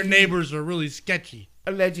Allegedly. your neighbors are really sketchy.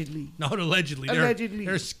 Allegedly. Not allegedly. Allegedly.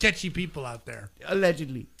 There are sketchy people out there.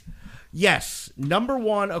 Allegedly. Yes, number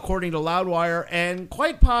one according to Loudwire, and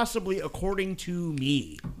quite possibly according to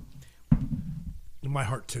me. In my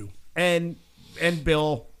heart too. And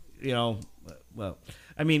Bill, well,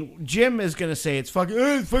 I mean, Jim is gonna say it's fucking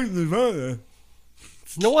Nirvana.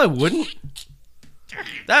 No, I wouldn't.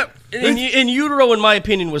 That in Utero, in my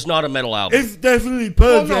opinion, was not a metal album. It's definitely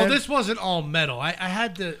Pearl Jam. No, this wasn't all metal. I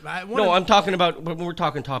had to. I'm talking about when we're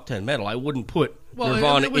talking top 10 metal. I wouldn't put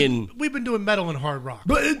Nirvana in. We've been doing metal and hard rock,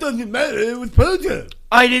 but it doesn't matter. It was Pearl Jam.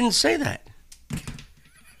 I didn't say that.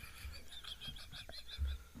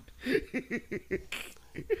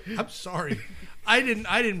 I'm sorry. I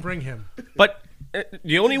didn't bring him. But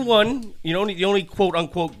the only one, the only quote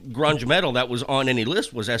unquote grunge metal that was on any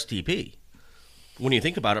list was STP. When you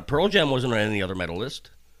think about it, Pearl Jam wasn't on any other metal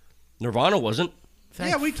list. Nirvana wasn't.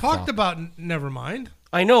 We talked about Nevermind.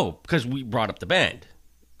 I know, because we brought up the band.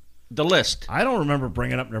 The list. I don't remember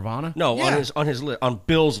bringing up Nirvana. No, on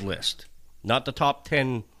Bill's list. Not the top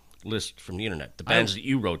 10 list from the internet. The bands that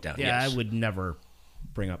you wrote down. Yeah, yes. I would never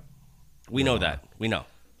bring up We know that. We know.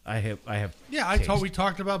 I have Yeah, we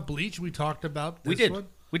talked about Bleach. We talked about this one.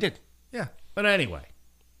 We did. Yeah. But anyway.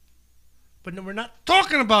 But no, we're not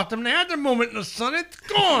talking about them. They had their moment in the sun. It's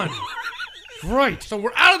gone. Right. So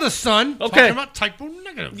we're out of the sun. Okay. Talking about Typo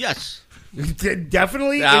Negative. Yes.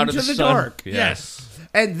 Definitely Out into of the the sun. dark. Yeah. Yes.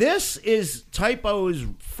 And this is Typo's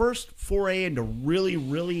first foray into really,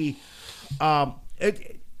 really. You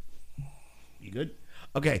good?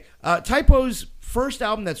 Okay. Typo's first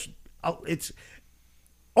album that's it's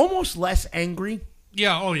almost less angry.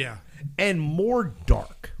 Yeah. Oh yeah. And more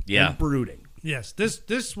dark. Yeah. And brooding. Yes.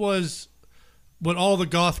 This was what all the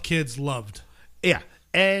goth kids loved. Yeah.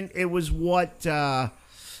 And it was what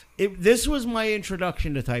this was my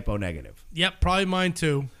introduction to Typo Negative. Yep. Probably mine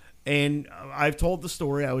too. And I've told the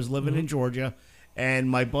story. I was living in Georgia, and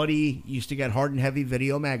my buddy used to get Hard and Heavy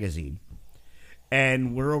Video magazine.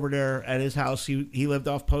 And we're over there at his house. He lived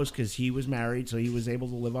off post because he was married, so he was able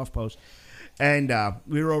to live off post. And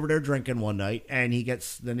we were over there drinking one night, and he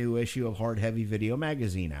gets the new issue of Hard Heavy Video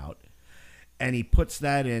magazine out. And he puts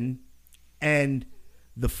that in, and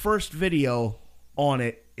the first video on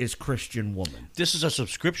it is Christian Woman. This is a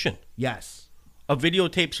subscription. Yes. A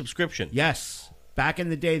videotape subscription. Yes. Back in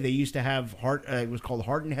the day, they used to have it was called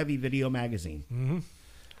Hard and Heavy Video magazine. Mm-hmm.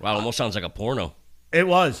 Wow, it almost sounds like a porno. It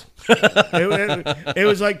was. it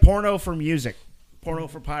was like porno for music. Porno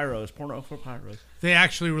for pyros. Porno for pyros. They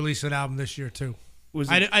actually released an album this year too.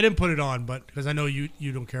 I didn't put it on, but because I know you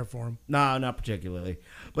don't care for them. No, not particularly.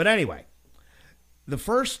 But anyway, the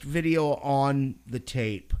first video on the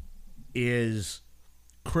tape is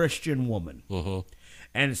Christian Woman. Mm-hmm.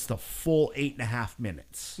 And it's the full 8.5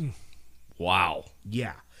 minutes. Wow.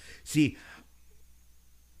 Yeah. See,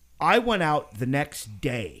 I went out the next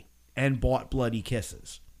day and bought Bloody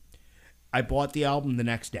Kisses. I bought the album the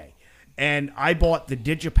next day. And I bought the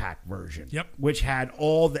Digipack version. Yep. Which had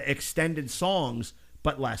all the extended songs,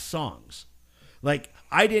 but less songs. Like,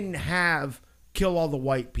 I didn't have Kill All the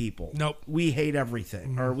White People. Nope. We Hate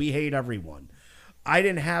Everything. Or We Hate Everyone. I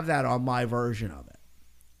didn't have that on my version of it.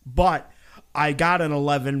 But I got an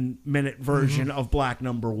 11-minute version of Black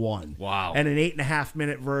Number 1. Wow. And an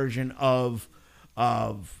 8.5-minute version of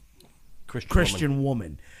Christian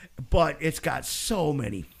Woman. But it's got so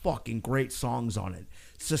many fucking great songs on it.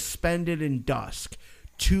 Suspended in Dusk.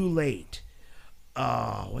 Too Late.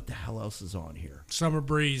 What the hell else is on here? Summer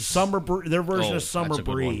Breeze. Their version of Summer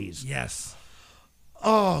Breeze. Yes.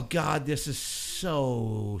 Oh, God, this is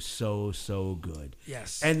so good.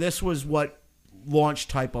 Yes. And this was what launched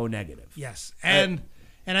Typo Negative. Yes. And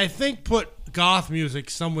I think put goth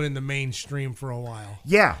music somewhat in the mainstream for a while.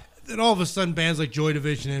 Yeah. Then all of a sudden bands like Joy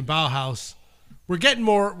Division and Bauhaus, we're getting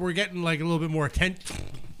like a little bit more attention.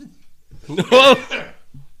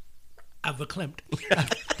 Of the Klimt.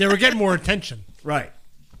 They were getting more attention. Right.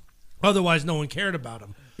 Otherwise no one cared about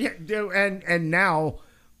them. Yeah, and now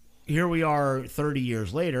here we are 30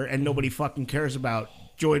 years later and nobody fucking cares about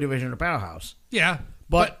Joy Division or Bauhaus. Yeah.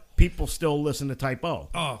 But people still listen to Typo.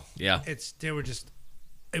 Oh. Yeah. I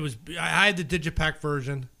had the Digipack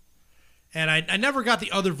version, and I never got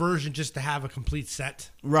the other version just to have a complete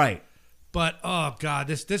set. Right. But oh god,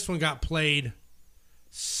 this one got played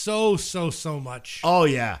so much. Oh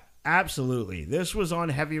yeah, absolutely. This was on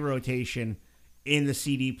heavy rotation in the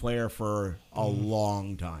CD player for a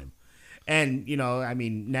long time. And,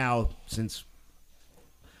 now since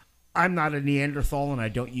I'm not a Neanderthal and I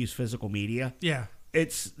don't use physical media. Yeah.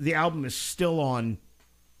 The album is still on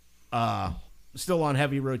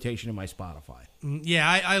heavy rotation in my Spotify. Yeah,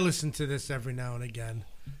 I listen to this every now and again.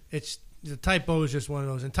 The Typo is just one of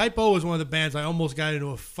those. And Typo was one of the bands I almost got into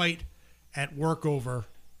a fight at work over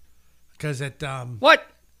Because at What?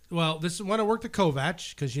 Well, this is when I worked at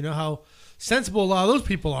Kovac, because you know how sensible a lot of those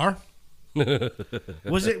people are.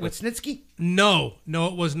 Was it with Snitsky? No,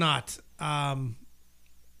 it was not.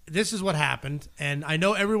 This is what happened, and I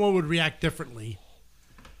know everyone would react differently,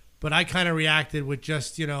 but I kind of reacted with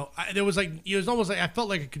just, it was almost like I felt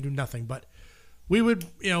like I could do nothing, but we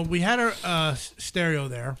had our stereo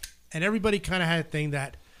there, and everybody kind of had a thing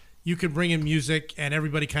that you could bring in music, and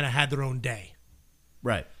everybody kind of had their own day.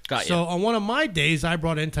 Right. Got you. So on one of my days, I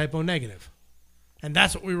brought in Typo Negative, and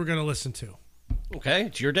that's what we were going to listen to. Okay,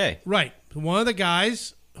 it's your day. Right. One of the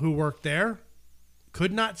guys who worked there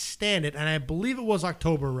could not stand it, and I believe it was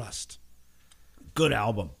October Rust. Good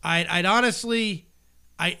album. I'd honestly,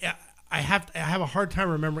 I have a hard time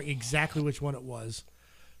remembering exactly which one it was,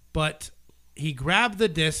 but he grabbed the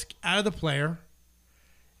disc out of the player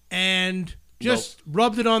and just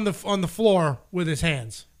rubbed it on the floor with his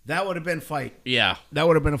hands. That would have been fight. Yeah. That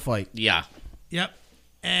would have been a fight. Yeah. Yep.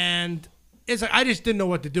 And it's like I just didn't know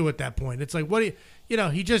what to do at that point. It's like, what do you,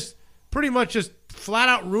 he just pretty much just flat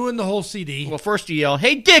out ruined the whole CD. Well, first you yell,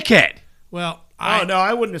 "Hey, dickhead!" Well, no,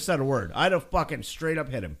 I wouldn't have said a word. I'd have fucking straight up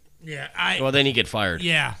hit him. Yeah, Well, then you get fired.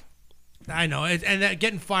 Yeah, I know, and that,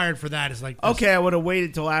 getting fired for that is like this. Okay, I would have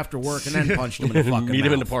waited till after work and then punched him in the fucking Meet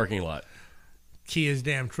him in the mouth. parking lot. Key his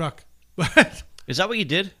damn truck. But Is that what you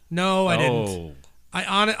did? no, I Oh. didn't.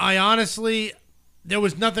 I honestly, there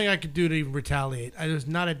was nothing I could do to even retaliate. There was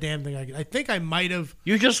not a damn thing I could. I think I might have.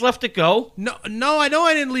 You just left it go? No, I know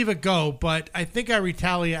I didn't leave it go, but I think I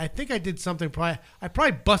retaliated. I think I did something. I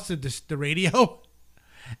probably busted the radio.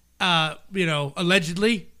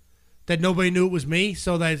 Allegedly, that nobody knew it was me.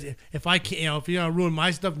 So that if I can't, ruin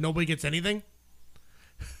my stuff, nobody gets anything.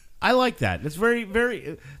 I like that. That's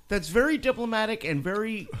that's very diplomatic and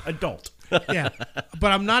very adult. Yeah,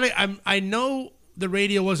 but I'm not. I know the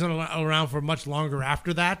radio wasn't around for much longer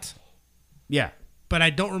after that. Yeah. But I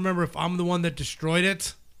don't remember if I'm the one that destroyed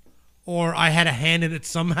it or I had a hand in it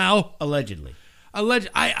somehow. Allegedly.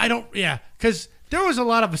 I don't. Yeah, because there was a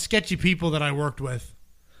lot of sketchy people that I worked with.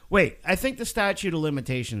 Wait, I think the statute of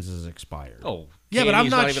limitations is expired. Oh, Yeah, but I'm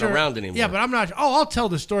Candy's not even sure. around anymore. Yeah, but I'm not. Oh, I'll tell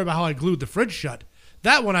the story about how I glued the fridge shut.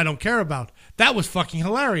 That one I don't care about. That was fucking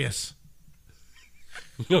hilarious.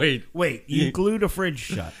 Wait. You glued a fridge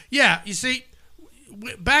shut. Yeah, you see,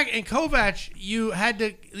 back in Kovac, you had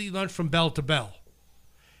to eat lunch from bell to bell.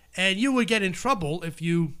 And you would get in trouble if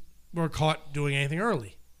you were caught doing anything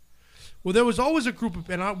early. Well, there was always a group of,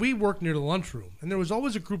 and we worked near the lunchroom, and there was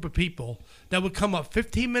always a group of people that would come up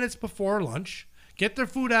 15 minutes before lunch, get their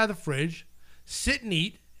food out of the fridge, sit and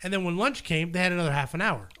eat, and then when lunch came, they had another half an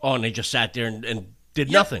hour. Oh, and they just sat there and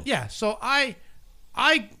did nothing. Yeah, so I,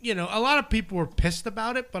 a lot of people were pissed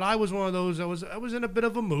about it, but I was one of those. I was in a bit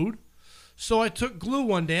of a mood, so I took glue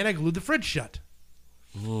one day and I glued the fridge shut.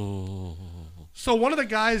 So one of the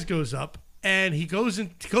guys goes up and he goes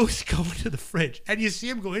into the fridge, and you see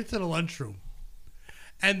him go into the lunchroom,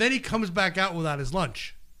 and then he comes back out without his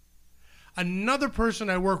lunch. Another person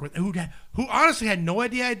I work with who honestly had no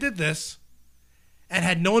idea I did this, and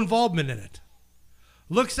had no involvement in it,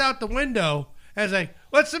 looks out the window and is like,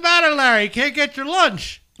 "What's the matter, Larry? You can't get your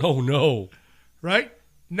lunch." Oh, no. Right?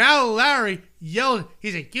 Now Larry yells,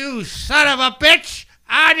 he's like, "You son of a bitch!"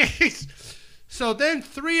 So then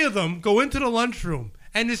three of them go into the lunchroom,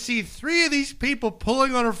 and to see three of these people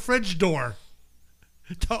pulling on a fridge door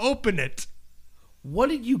to open it. What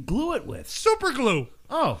did you glue it with? Super glue.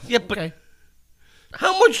 Oh, Yeah, but okay.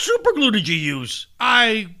 how much super glue did you use?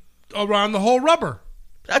 Around the whole rubber.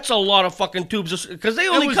 That's a lot of fucking tubes, because they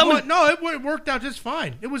only It come in... No, it worked out just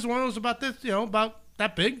fine. It was one of those about this, about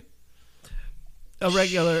that big. A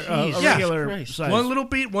regular Christ. size. One little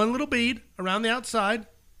bead around the outside,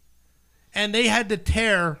 and they had to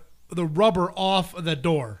tear the rubber off of the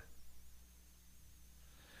door.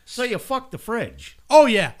 So you fucked the fridge. Oh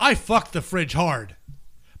yeah, I fucked the fridge hard,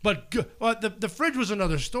 but the fridge was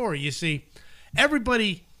another story. You see,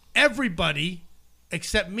 everybody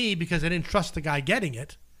except me, because I didn't trust the guy getting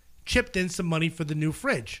it, chipped in some money for the new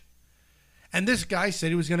fridge, and this guy said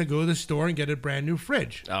he was going to go to the store and get a brand new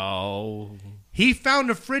fridge. Oh. He found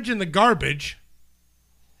a fridge in the garbage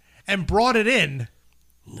and brought it in.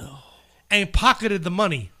 No. And pocketed the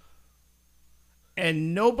money.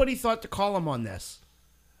 And nobody thought to call him on this.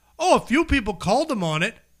 Oh, a few people called him on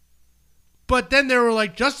it. But then they were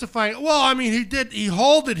like justifying, well, I mean, he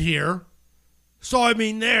hauled it here. So, I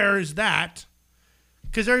mean, there's that.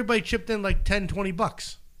 Because everybody chipped in like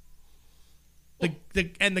 $10-20.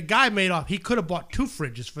 And the guy made off. He could have bought 2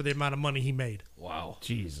 fridges for the amount of money he made. Wow.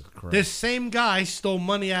 Jesus Christ. This same guy stole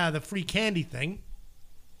money out of the free candy thing.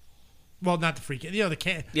 Well, not the free candy. You know,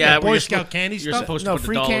 Yeah, the Boy Scout candy you're stuff. supposed to No, put the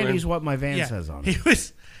free dollar candy in. is what my van Yeah, says on he it.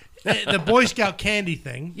 was the Boy Scout candy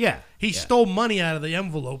thing. Yeah. He stole money out of the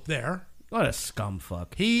envelope there. What a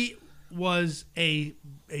scumfuck. He was a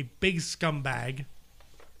big scumbag,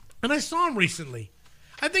 and I saw him recently.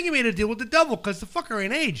 I think he made a deal with the devil because the fucker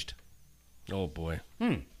ain't aged. Oh boy.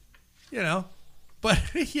 You know, but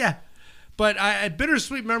yeah, but I had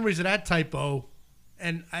bittersweet memories of that typo,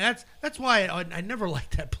 and that's why I never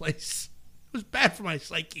liked that place. It was bad for my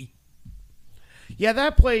psyche. Yeah,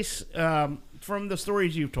 that place, from the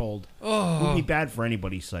stories you've told, would be bad for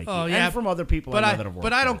anybody's psyche. Oh, yeah. And from other people But I know that have worked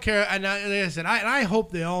but I there. don't care. And like I said, I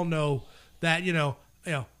hope they all know that you know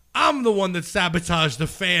I'm the one that sabotaged the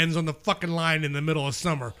fans on the fucking line in the middle of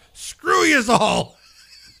summer. Screw yous all.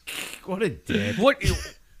 What a dick. What?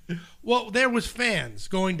 Well, there was fans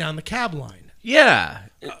going down the cab line. Yeah.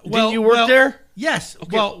 Did you work there? Yes.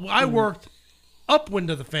 Okay. Well, I worked upwind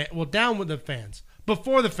of the fan. Well, downwind of the fans.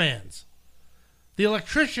 Before the fans. The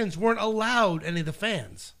electricians weren't allowed any of the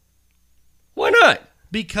fans Why not?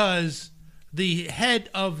 because the head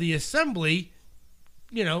of the assembly,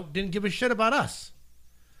 didn't give a shit about us.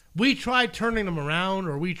 We tried turning them around,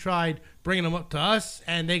 or we tried bringing them up to us,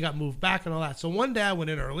 and they got moved back and all that. So one day I went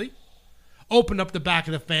in early, opened up the back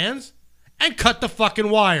of the fans, and cut the fucking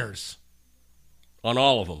wires. On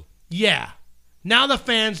all of them. Yeah. Now the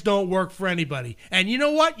fans don't work for anybody. And you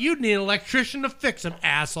know what? You'd need an electrician to fix them,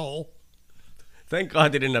 asshole. Thank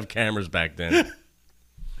God they didn't have cameras back then.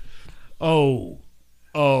 Oh.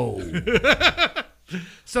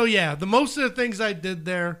 So yeah, the most of the things I did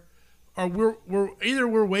there are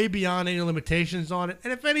we're way beyond any limitations on it.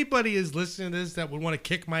 And if anybody is listening to this that would want to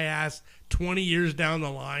kick my ass 20 years down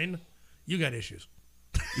the line, you got issues.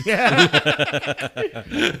 Yeah.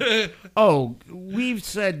 Oh, we've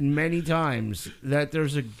said many times that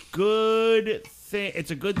there's a good thing.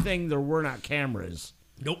 It's a good thing there were not cameras.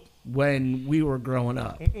 Nope. When we were growing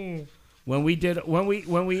up. When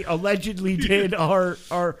we allegedly did our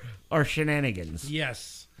shenanigans.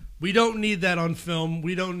 Yes. We don't need that on film.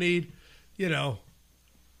 We don't need,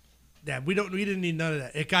 that. We didn't need none of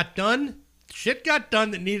that. It got done. Shit got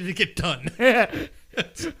done that needed to get done.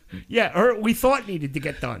 Yeah, or we thought needed to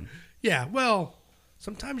get done. Yeah, well,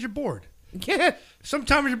 sometimes you're bored. Yeah.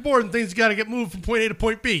 Sometimes you're bored and things got to get moved from point A to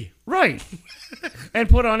point B. Right. And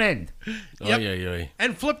put on end. Oh, Yep. yeah.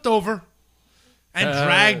 And flipped over. And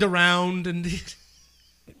dragged around. And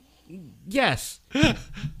Yes.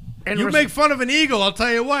 And you make fun of an eagle, I'll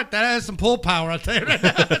tell you what. That has some pull power, I'll tell you right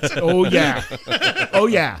now. Oh, yeah. Oh,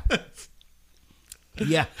 yeah.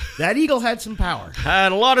 Yeah, that eagle had some power.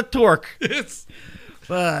 Had a lot of torque.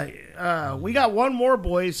 But we got one more,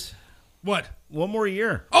 boys. What? One more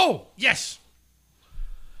year. Oh, yes.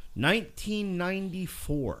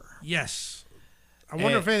 1994. Yes. I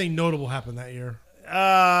wonder if anything notable happened that year.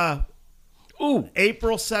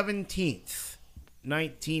 April 17th, What are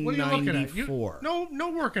you 1994. looking at? No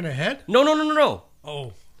working ahead. No.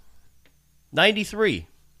 Oh. 93.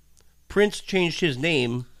 Prince changed his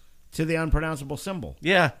name. To the unpronounceable symbol.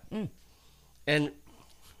 Yeah. And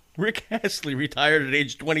Rick Astley retired at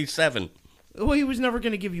age 27. Well, he was never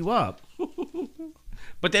going to give you up.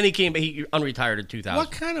 But then he unretired in 2000.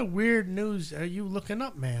 What kind of weird news are you looking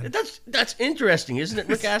up, man? That's interesting, isn't it,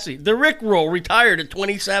 Rick Astley? The Rick Roll retired at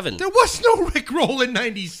 27. There was no Rick Roll in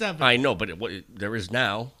 97. I know, but there is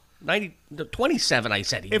now. 27, I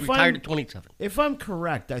said. He retired at 27. If I'm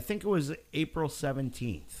correct, I think it was April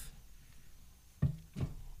 17th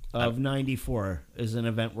of 94 is an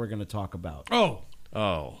event we're going to talk about. Oh.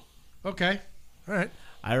 All Okay. right.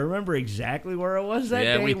 I remember exactly where it was that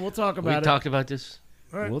day. We'll talk about it. We talked about this.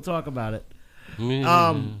 All right. We'll talk about it.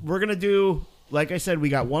 We're going to do, like I said, we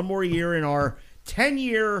got one more year in our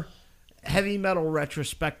 10-year heavy metal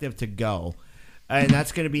retrospective to go. And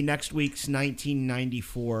that's going to be next week's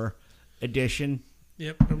 1994 edition.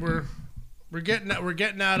 Yep. And we're getting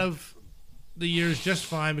out of the years just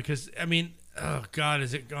fine because, oh, God,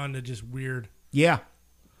 has it gone to just weird. Yeah.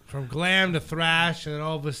 From glam to thrash, and then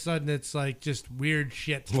all of a sudden it's like just weird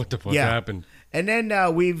shit. What the fuck happened? And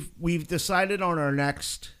then we've decided on our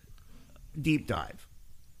next deep dive.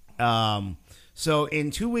 So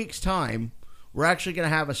in 2 weeks' time, we're actually going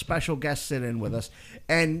to have a special guest sit in with us.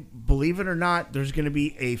 And believe it or not, there's going to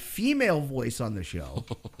be a female voice on the show.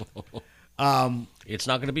 It's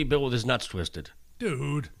not going to be Bill with his nuts twisted.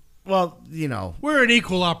 Dude. Well, We're an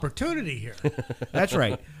equal opportunity here. That's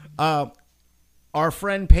right. Our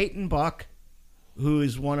friend Peyton Buck,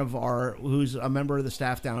 who's a member of the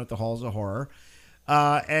staff down at the Halls of Horror,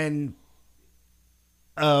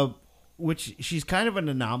 which she's kind of an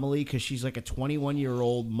anomaly because she's like a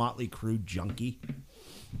 21-year-old Motley Crue junkie.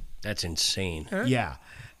 That's insane. Yeah.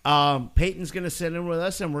 Peyton's going to sit in with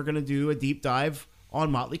us, and we're going to do a deep dive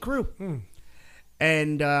on Motley Crue.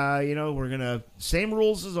 And, we're going to, same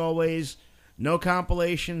rules as always. No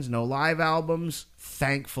compilations, no live albums.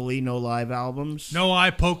 Thankfully, no live albums. No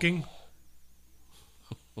eye poking.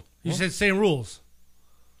 You said same rules.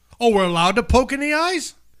 Oh, we're allowed to poke in the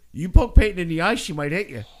eyes? You poke Peyton in the eye, she might hit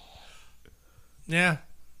you. Yeah.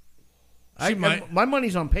 My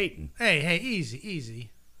money's on Peyton. Hey,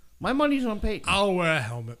 easy. My money's on Peyton. I'll wear a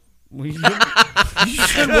helmet. You should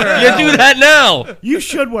wear a helmet. You do that now. You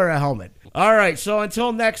should wear a helmet. All right, so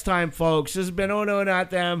until next time, folks, this has been Oh No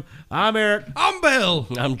Not Them. I'm Eric. I'm Bill.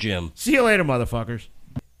 I'm Jim. See you later, motherfuckers.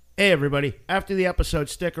 Hey, everybody. After the episode,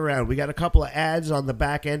 stick around. We got a couple of ads on the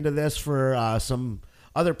back end of this for some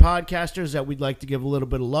other podcasters that we'd like to give a little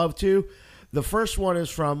bit of love to. The first one is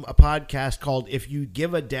from a podcast called If You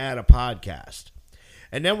Give a Dad a Podcast.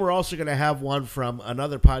 And then we're also going to have one from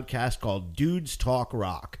another podcast called Dudes Talk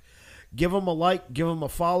Rock. Give them a like, give them a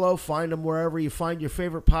follow, find them wherever you find your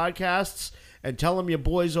favorite podcasts, and tell them your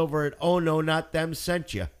boys over at Oh No Not Them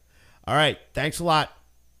sent you. All right, thanks a lot.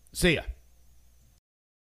 See ya.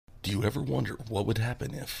 Do you ever wonder what would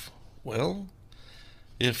happen if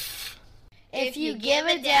you give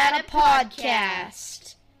a dad a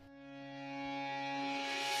podcast?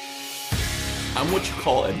 I'm what you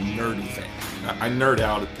call a nerdy fan. I nerd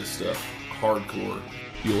out at this stuff hardcore.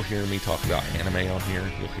 You'll hear me talk about anime on here.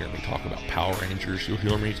 You'll hear me talk about Power Rangers. You'll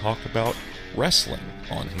hear me talk about wrestling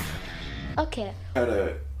on here. Okay. I had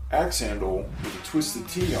a axe handle with a Twisted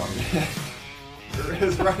Tea on it. It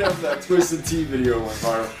was right after that Twisted Tea video went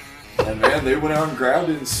viral. And man, they went out and grabbed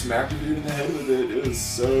it and smacked a dude in the head with it. It was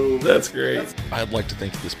so... That's great. I'd like to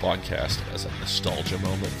think of this podcast as a nostalgia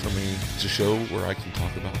moment for me. It's a show where I can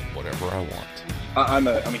talk about whatever I want. I'm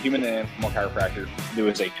a human animal chiropractor. There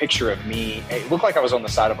was a picture of me. It looked like I was on the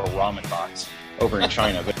side of a ramen box over in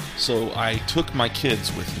China. But So I took my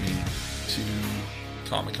kids with me to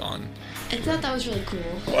Comic-Con. I thought that was really cool.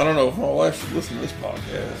 Well, I don't know if my wife should listen to this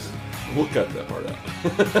podcast. We'll cut that part out.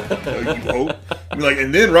 You hope. Be like,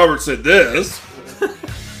 and then Robert said this.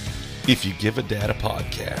 If You Give a Dad a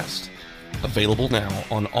Podcast. Available now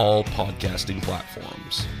on all podcasting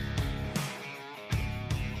platforms.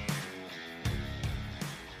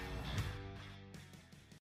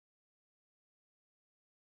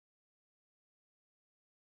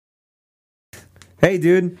 Hey,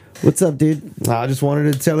 dude. What's up, dude? I just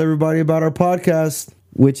wanted to tell everybody about our podcast,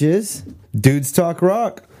 which is Dudes Talk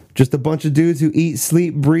Rock. Just a bunch of dudes who eat,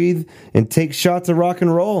 sleep, breathe, and take shots of rock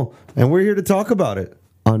and roll. And we're here to talk about it.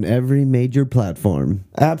 On every major platform.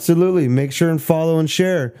 Absolutely. Make sure and follow and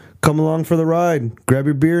share. Come along for the ride. Grab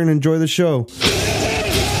your beer and enjoy the show.